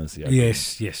a tenancy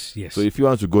agreement. Yes. So if you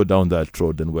want to go down that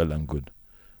road, then well and good.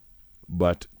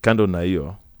 But kando na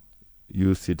hiyo,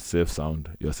 you sit safe,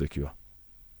 sound, you're secure.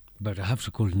 But I have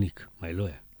to call Nick, my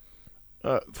lawyer.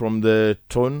 From the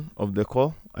tone of the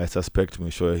call, I suspect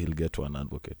sure he'll get to an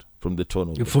advocate. From the tone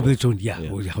of the call. From the tone,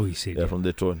 how he said. Yeah, from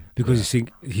the tone. Because he's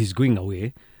saying he's going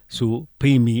away, so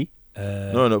pay me.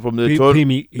 No, from the tone, pay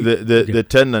me, the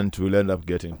tenant will end up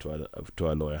getting to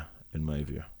a lawyer, in my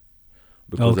view.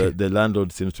 Because the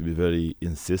landlord seems to be very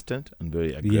insistent and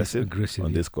very aggressive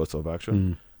on this course of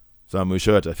action. So I'm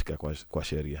sure atafika kwa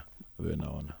sheria.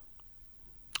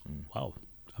 Wow,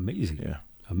 amazing. Yeah.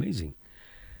 Amazing.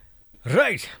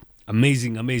 Right.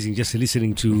 Amazing. Just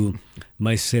listening to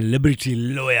my celebrity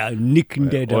lawyer, Nick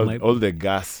Ndeda. All the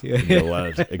gas in the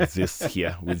world exists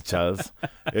here with Charles.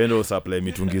 Supply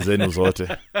mitungi zenu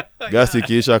zote. Gas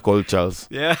ikiisha, call Charles.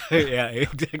 Yeah,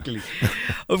 exactly.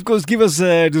 Of course, give us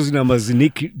those numbers,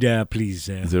 Nick, please.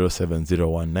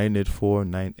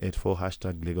 0701-984-984,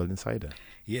 hashtag Legal Insider.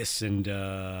 Yes, and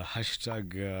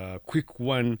hashtag quick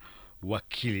one,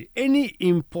 Wakili. Any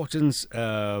importance...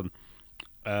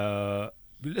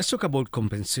 let's talk about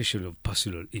compensation of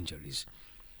personal injuries.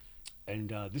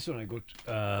 And this one I got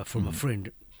from a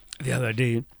friend the other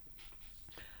day,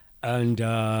 and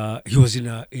he was in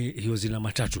a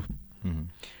matatu.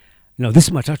 Now this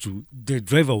matatu, the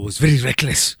driver was very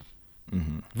reckless.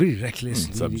 Very reckless.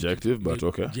 Subjective, but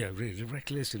okay. Yeah, very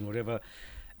reckless and whatever.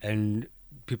 And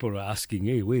people were asking,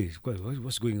 "Hey, wait,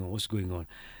 what's going on?"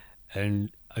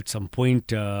 And at some point,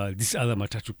 this other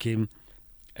matatu came,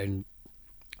 and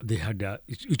they had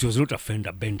it was not a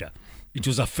fender bender. It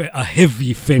was a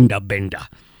heavy fender bender,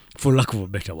 for lack of a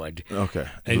better word. Okay.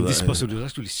 And this person was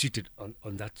actually seated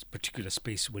on that particular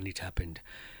space when it happened.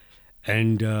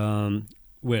 And,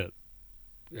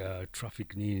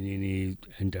 traffic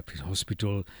ended up in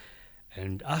hospital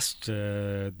and asked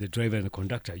the driver and the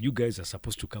conductor, you guys are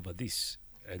supposed to cover this.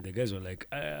 And the guys were like,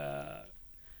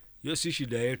 yo si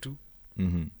shida yetu.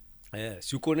 Mhm.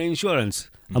 Si uko na insurance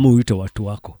ama uite watu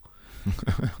wako.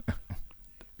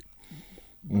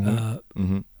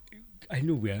 I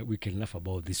know we can laugh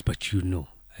about this, but you know,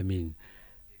 I mean,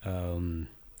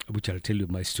 which I'll tell you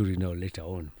my story now later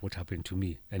on, what happened to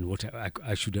me and what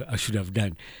I should have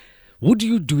done. What do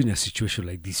you do in a situation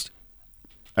like this?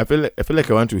 I feel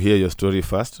like I want to hear your story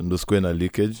first and just go in a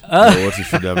leakage or what you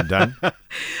should have done.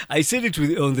 I said it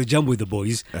on the jump with the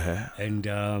boys, Uh-huh. and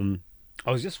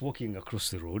I was just walking across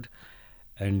the road,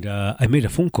 and I made a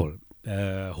phone call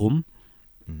home.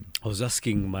 I was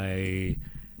asking my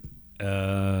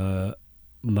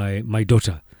my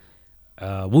daughter,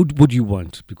 what do you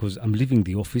want? Because I'm leaving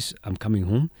the office, I'm coming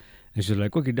home. And she's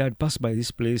like, okay, Dad, pass by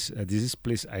this place. There's this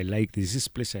place I like. There's this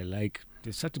place I like.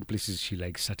 There's certain places she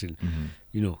likes, certain,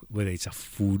 you know, whether it's a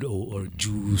food or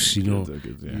juice, you know,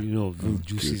 those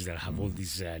juices that have all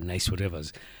these nice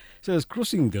whatevers. So I was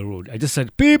crossing the road. I just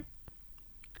said, beep,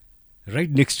 right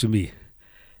next to me.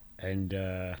 And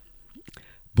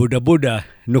Boda Boda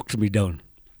knocked me down.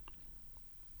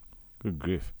 Good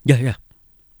grief. Yeah.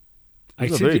 I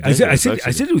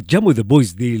said it with Jam with the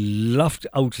boys. They laughed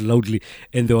out loudly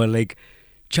and they were like,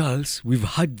 Charles, we've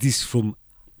heard this from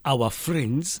our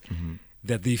friends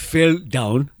that they fell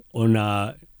down on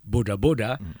a Boda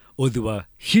Boda or they were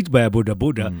hit by a Boda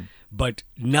Boda, but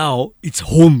now it's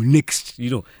home next, you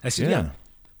know. I said, yeah.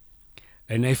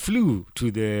 And I flew to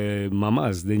the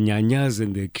mamas, the nyanyas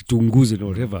and the kitungus and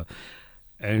whatever.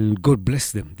 And God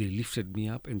bless them. They lifted me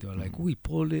up and they were like, "Ui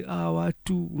pole,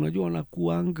 watu unajua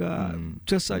wanakuanga,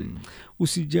 just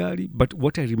usijali." But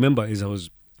what I remember is I was,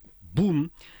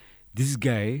 boom, this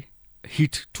guy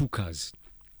hit two cars.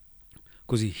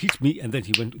 Because he hit me and then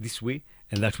he went this way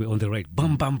and that way on the right.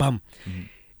 Bam, bam, bam.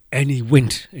 And he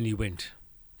went.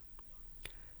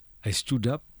 I stood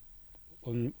up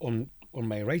on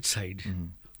my right side.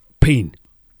 Pain.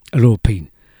 A lot of pain.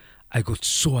 I got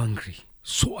so angry.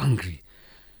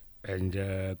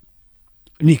 And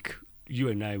Nick, you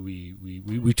and I,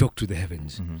 we talked to the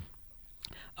heavens.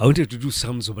 I wanted to do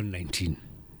Psalms 119.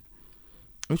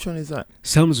 Which one is that?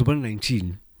 Psalms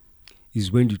 119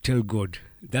 is when you tell God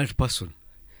that person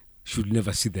should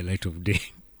never see the light of day.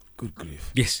 Good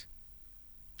grief. Yes.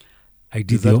 I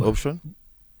did. Is that option?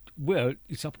 Well,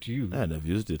 it's up to you. I've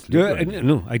used it. No,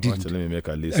 I didn't. Let me make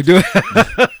a list.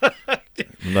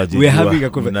 We're having a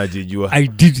conversation. I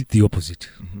did the opposite.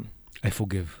 I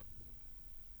forgave.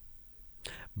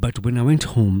 But when I went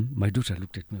home, my daughter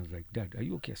looked at me and was like, "Dad, are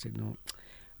you okay?" I said, "No,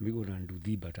 I'm going to undo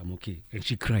thee, but I'm okay." And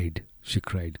she cried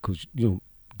because, you know,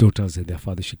 daughters and their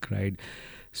father, she cried.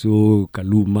 So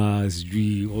Kalumas,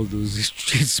 all those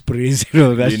street sprays, you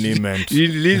know, that liniment.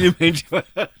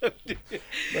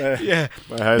 Yeah,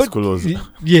 my high school was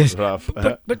yes, rough.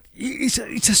 But it's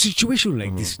a situation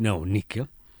like this now, Nick. Yeah?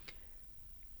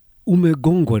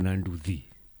 Umegongwa na nduthi.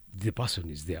 The person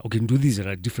is there. Okay, Ndudhis are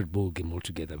a different ball game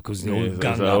altogether because they all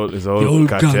gang up. It's all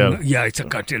cartel. Yeah, it's a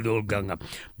cartel. They all gang up.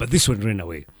 But this one ran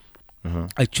away.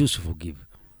 I chose to forgive.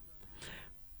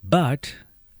 But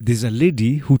there's a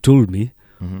lady who told me,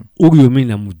 "Uyo mimi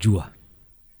namjua."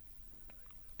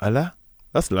 Allah,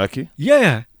 that's lucky.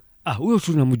 Yeah. Huyo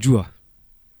tunamjua.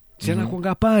 Si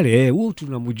anakuanga pale, huyo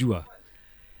tunamjua.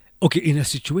 Okay, in a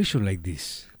situation like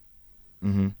this,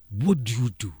 what do you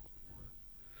do?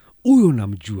 Uyo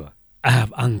namjua. I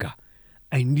have anger.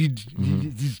 I need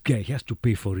this guy. He has to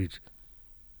pay for it.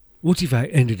 What if I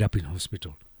ended up in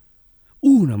hospital?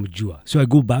 Uyo namjua. So I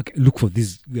go back, look for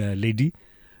this lady,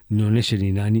 nionyeshe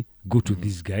ni nani, go to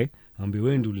this guy, ambe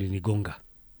wewe ndio ulinigonga.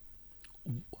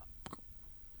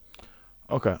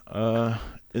 Okay.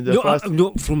 In the first...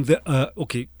 from the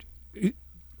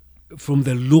from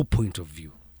the low point of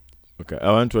view. Okay,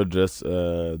 I want to address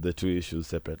the two issues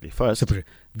separately. First,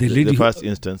 the lady the first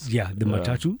instance. Yeah, the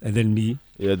matatu, and then me.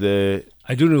 Yeah, the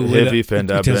I don't know heavy whether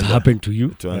fender it has happened to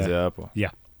you.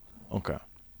 Yeah. Okay.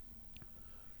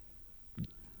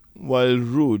 While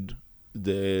rude,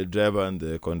 the driver and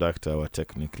the conductor were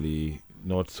technically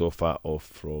not so far off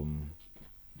from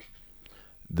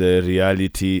the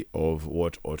reality of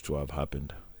what ought to have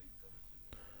happened.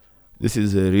 This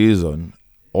is the reason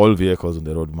all vehicles on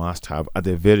the road must have, at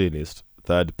the very least,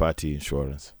 third-party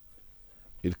insurance.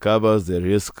 It covers the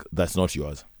risk that's not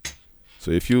yours.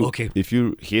 So if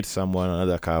you hit someone,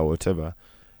 another car, whatever,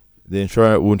 the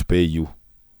insurer won't pay you,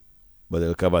 but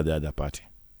they'll cover the other party.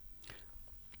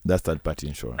 That's third-party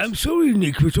insurance. I'm sorry,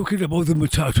 Nick, we're talking about the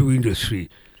matatu industry.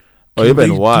 Or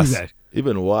even worse.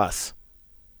 Even worse.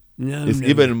 No, it's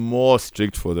even more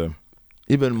strict for them.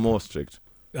 Even more strict.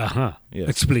 Yes.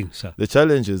 Explain, sir. The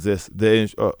challenge is this: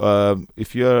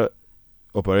 if you're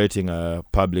operating a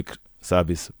public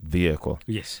service vehicle.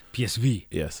 Yes, PSV.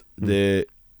 Yes. The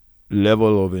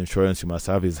level of insurance you must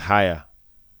have is higher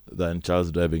than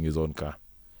Charles driving his own car.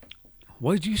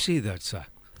 Why do you say that, sir?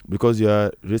 Because you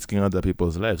are risking other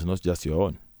people's lives, not just your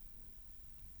own.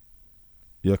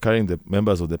 You are carrying the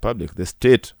members of the public. The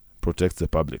state protects the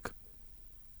public.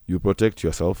 You protect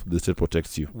yourself, the state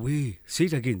protects you. Wait, say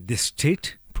it again. The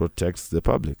state Protects the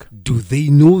public. Do they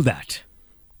know that?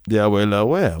 They are well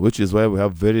aware, which is why we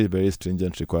have very, very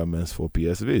stringent requirements for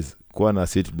PSVs. Go on a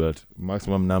seatbelt.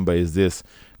 Maximum number is this.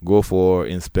 Go for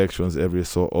inspections every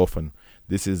so often.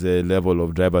 This is the level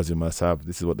of drivers you must have.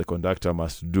 This is what the conductor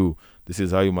must do. This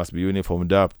is how you must be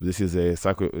uniformed up. This is a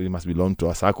circle. You must belong to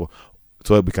a circle.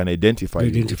 So we can identify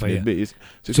you.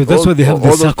 So that's why they have the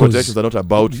all those circles. protections are not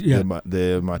about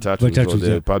the matatus or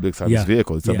the public service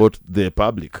vehicles. It's about the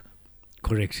public.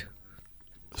 Correct.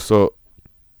 So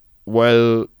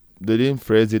while they didn't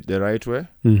phrase it the right way,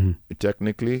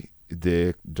 technically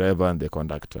the driver and the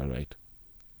conductor are right.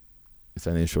 It's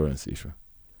an insurance issue.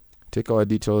 Take our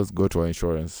details, go to our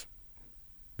insurance,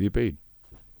 be paid.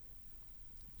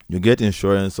 You get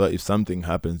insurance, so if something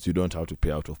happens, you don't have to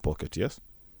pay out of pocket, yes?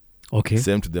 Okay.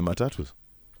 Same to the matatus.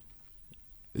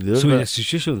 So in a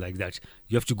situation like that,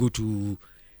 you have to go to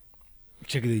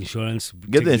check the insurance.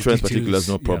 Get the insurance details, particulars,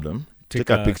 no problem. Take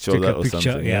a picture of that or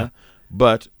something. Yeah.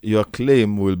 But your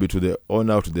claim will be to the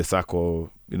owner, to the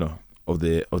circle, of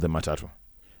the matatu.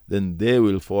 Then they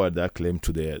will forward that claim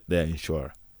to their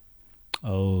insurer.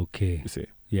 Okay. You see?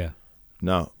 Yeah.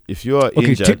 Now, if you are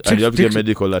injured and you have to get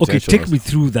medical attention. Okay, take me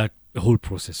through that whole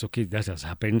process. Okay, that has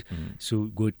happened. So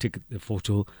go take the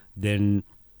photo. Then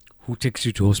who takes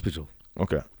you to hospital?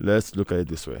 Okay, let's look at it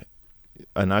this way.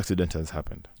 An accident has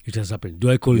happened. It has happened. Do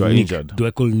I call You are Nick? injured. Do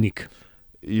I call Nick?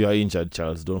 You are injured,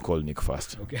 Charles. Don't call Nick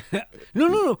first. Okay.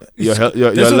 No. Your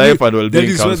life and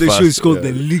well-being comes first. That is why the show is called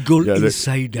The Legal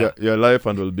Insider. Your life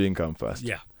and well-being come first.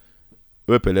 Yeah.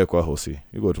 Wepelekwa hosi.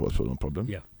 You go to hospital, no problem.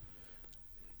 Yeah.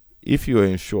 If you are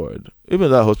insured,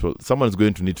 even that hospital, someone is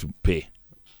going to need to pay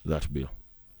that bill.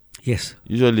 Yes.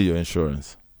 Usually your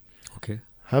insurance. Okay.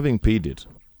 Having paid it,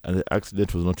 and the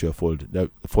accident was not your fault. They're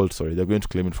going to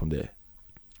claim it from the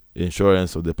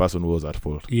insurance of the person who was at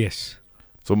fault. Yes.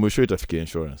 So we show it afike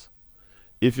insurance.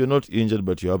 If you're not injured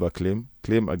but you have a claim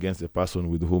against the person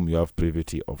with whom you have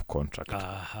privity of contract.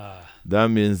 That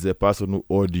means the person who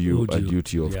owed you a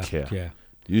duty of care. Yeah.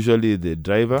 Usually the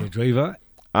driver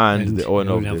and the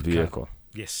owner of the vehicle.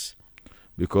 Yes.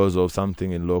 Because of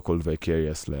something in local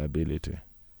vicarious liability.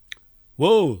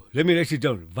 Whoa, let me write it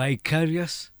down.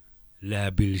 Vicarious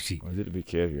liability. Or is it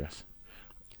vicarious?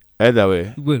 Either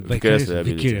way, well,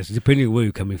 vicarious, depending on where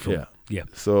you're coming from. Yeah.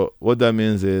 So what that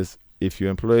means is if you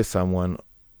employ someone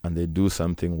and they do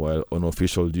something while on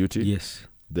official duty, yes,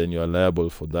 then you are liable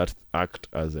for that act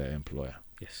as an employer.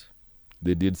 Yes.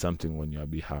 They did something on your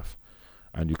behalf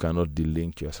and you cannot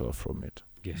delink yourself from it.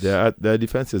 Yes. There are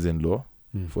defenses in law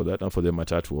for that and for the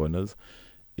matatu owners.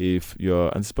 If you're,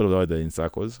 and this is part of why they're in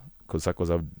circles, because circles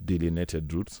have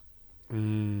delineated routes.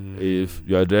 If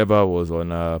your driver was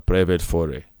on a private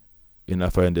foray in a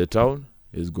find town,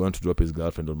 he's going to drop his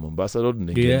girlfriend on Mombasa Road,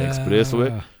 Nikki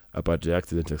Expressway, up at the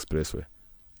accident expressway.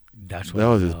 That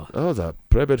was a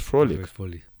private frolic.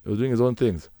 He was doing his own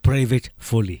things. Private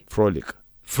folly. Frolic.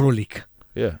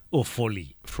 Yeah. Or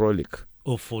folly. Frolic.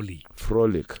 Or folly.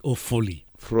 Frolic. Or folly.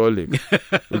 Frolic.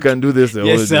 We can do this the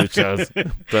whole day, Charles.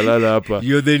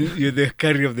 You're the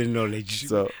carrier of the knowledge.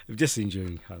 So I'm just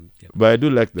enjoying. But I do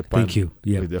like the pun. Thank you.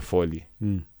 Yeah. With the folly.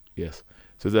 Yes.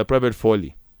 So it's a private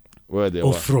folly. Where they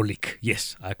were. Frolic.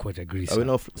 Yes, I quite agree. Are we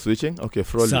not switching? Okay,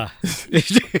 frolic.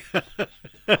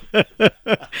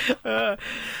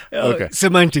 Okay.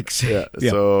 Semantics. Yeah.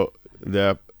 So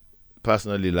they're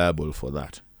personally liable for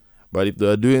that. But if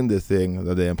they're doing the thing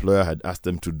that the employer had asked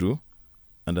them to do,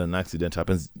 and an accident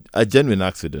happens, a genuine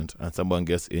accident, and someone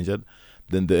gets injured,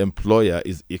 then the employer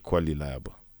is equally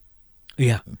liable.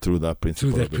 Yeah. Through that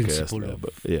principle.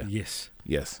 Yes.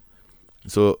 Yes.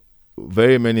 So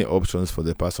very many options for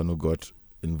the person who got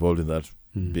involved in that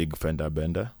big fender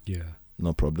bender. Yeah.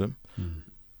 No problem.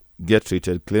 Get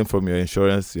treated. Claim from your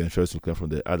insurance. Your insurance will claim from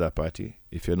the other party.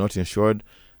 If you're not insured,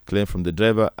 claim from the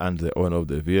driver and the owner of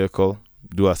the vehicle.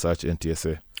 Do a search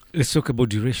NTSA. Let's talk about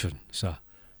duration, sir.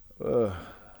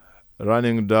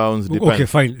 Running downs depend. Okay,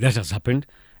 fine. That has happened.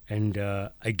 And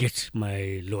I get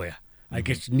my lawyer. I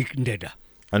get Nick Ndeda.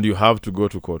 And you have to go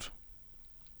to court.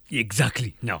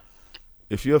 Exactly. Now,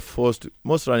 if you're forced,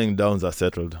 most running downs are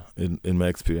settled in my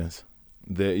experience.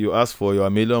 You ask for your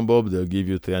million bob, they'll give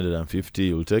you 350,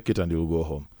 you'll take it and you'll go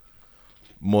home.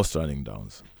 Most running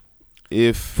downs.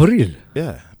 For real?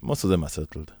 Yeah, most of them are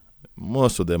settled.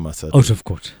 Most of them are settled. Out of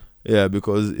court. Yeah,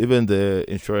 because even the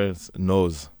insurance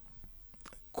knows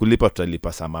kulipa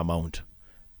tutalipa some amount.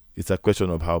 It's a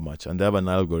question of how much, and they have an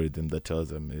algorithm that tells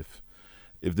them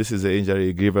if this is an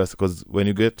injury grievous. Because when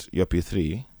you get your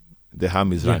P3, the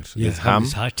harm is ranked. Yeah, There's harm,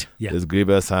 is hurt. Yeah. there's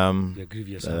grievous harm,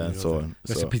 Grievous and so on.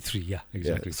 That's So, a P3. Yeah,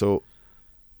 exactly. yeah, so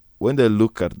when they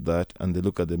look at that and they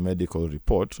look at the medical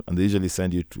report, and they usually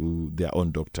send you to their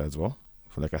own doctor as well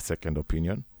for like a second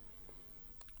opinion.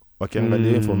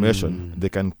 Wakiangalia information, they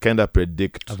can kind of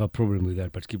predict. I have a problem with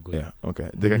that, but keep going. Yeah, okay.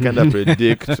 They can kind of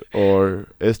predict or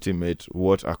estimate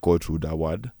what a court would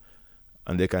award,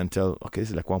 and they can tell, okay,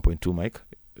 it's like 1.2 mic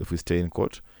if we stay in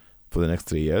court for the next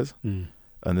 3 years, and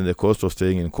then the cost of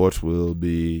staying in court will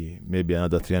be maybe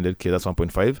another 300k. That's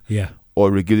 1.5. Yeah.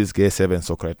 Or we give this guy 7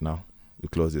 sock right now. We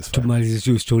close this To file. manage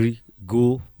your story,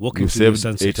 go walk You into the saved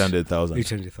sunset. 800,000.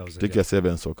 800,000. Take your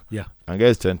 7 sock. Yeah. And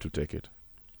guys tend to take it.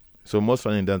 So most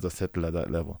running downs are settled at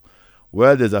that level.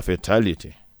 Where there's a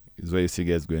fatality is where you see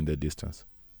guys going the distance.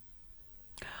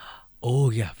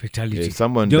 Oh yeah, fatality. If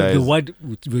someone the dies, word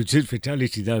we said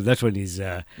fatality. That one is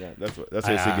yeah, that's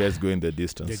why you see guys going the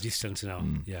distance. the distance now.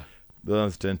 Yeah. Those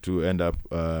ones tend to end up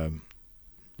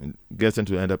guys tend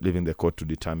to end up leaving the court to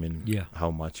determine how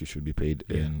much you should be paid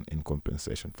in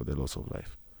compensation for the loss of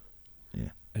life. Yeah.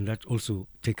 And that also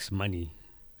takes money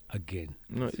again.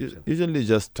 No, usually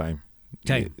just time.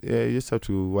 Time. Yeah, you just have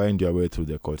to wind your way through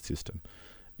the court system.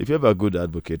 If you have a good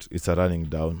advocate, it's a running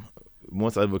down.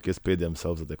 Most advocates pay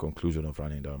themselves at the conclusion of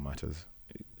running down matters.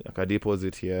 Like a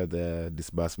deposit here, there,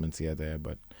 disbursements here, there,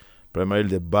 but primarily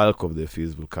the bulk of the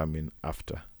fees will come in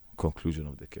after conclusion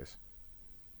of the case.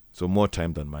 So more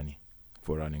time than money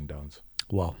for running downs.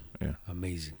 Wow. Yeah.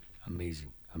 Amazing.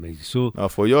 So now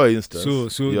for your instance,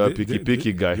 so you're a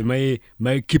picky guy.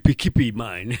 My kippy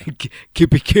man,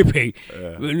 kippy.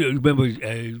 Remember,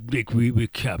 Nick, we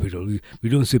capital. We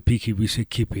don't say picky, we say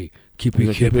kippy.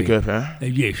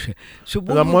 Yes. So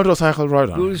The motorcycle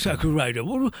rider.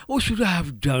 What should I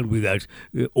have done with that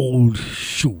old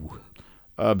shoe?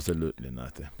 Absolutely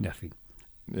nothing. Nothing.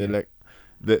 Yeah, like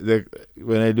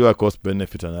when I do a cost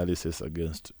benefit analysis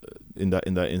against in that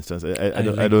instance, I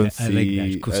don't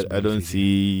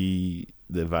see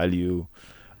the value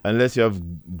unless you have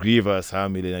grievous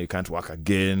harm and you can't work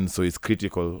again, so it's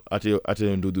critical. You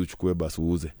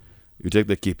take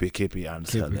the KP and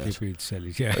sell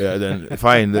it. Yeah, then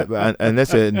fine.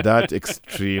 Unless you're in that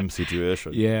extreme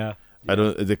situation, I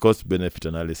don't. The cost benefit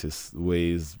analysis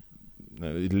weighs.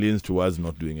 It leans towards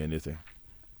not doing anything.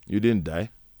 You didn't die.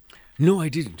 No, I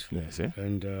didn't. Yes, eh?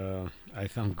 And I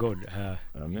thank God.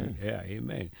 Amen. Yeah,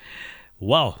 amen.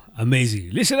 Wow,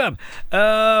 amazing. Listen up.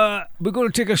 We're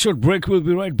going to take a short break. We'll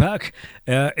be right back.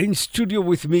 In studio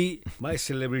with me, my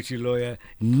celebrity lawyer,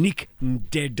 Nick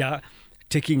Ndeda,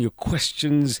 taking your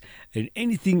questions and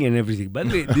anything and everything. By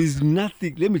the way, there's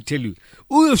nothing. Let me tell you.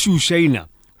 Uyo Shushaina,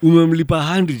 umemlipa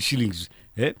 100 shillings.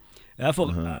 Eh?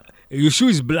 Your shoe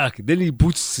is black. Then he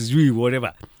puts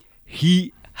whatever.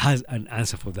 He has an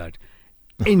answer for that.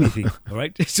 Anything. All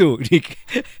right. So, Nick,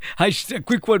 hashtag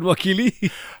quick one,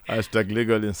 Wakili. Hashtag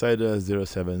Legal Insider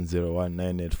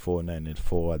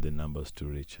 0701984984 are the numbers to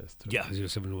reach us. Yeah,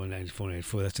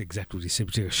 07194984. That's exactly what he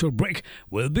said. Take a short break.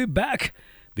 We'll be back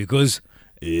because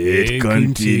it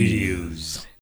continues.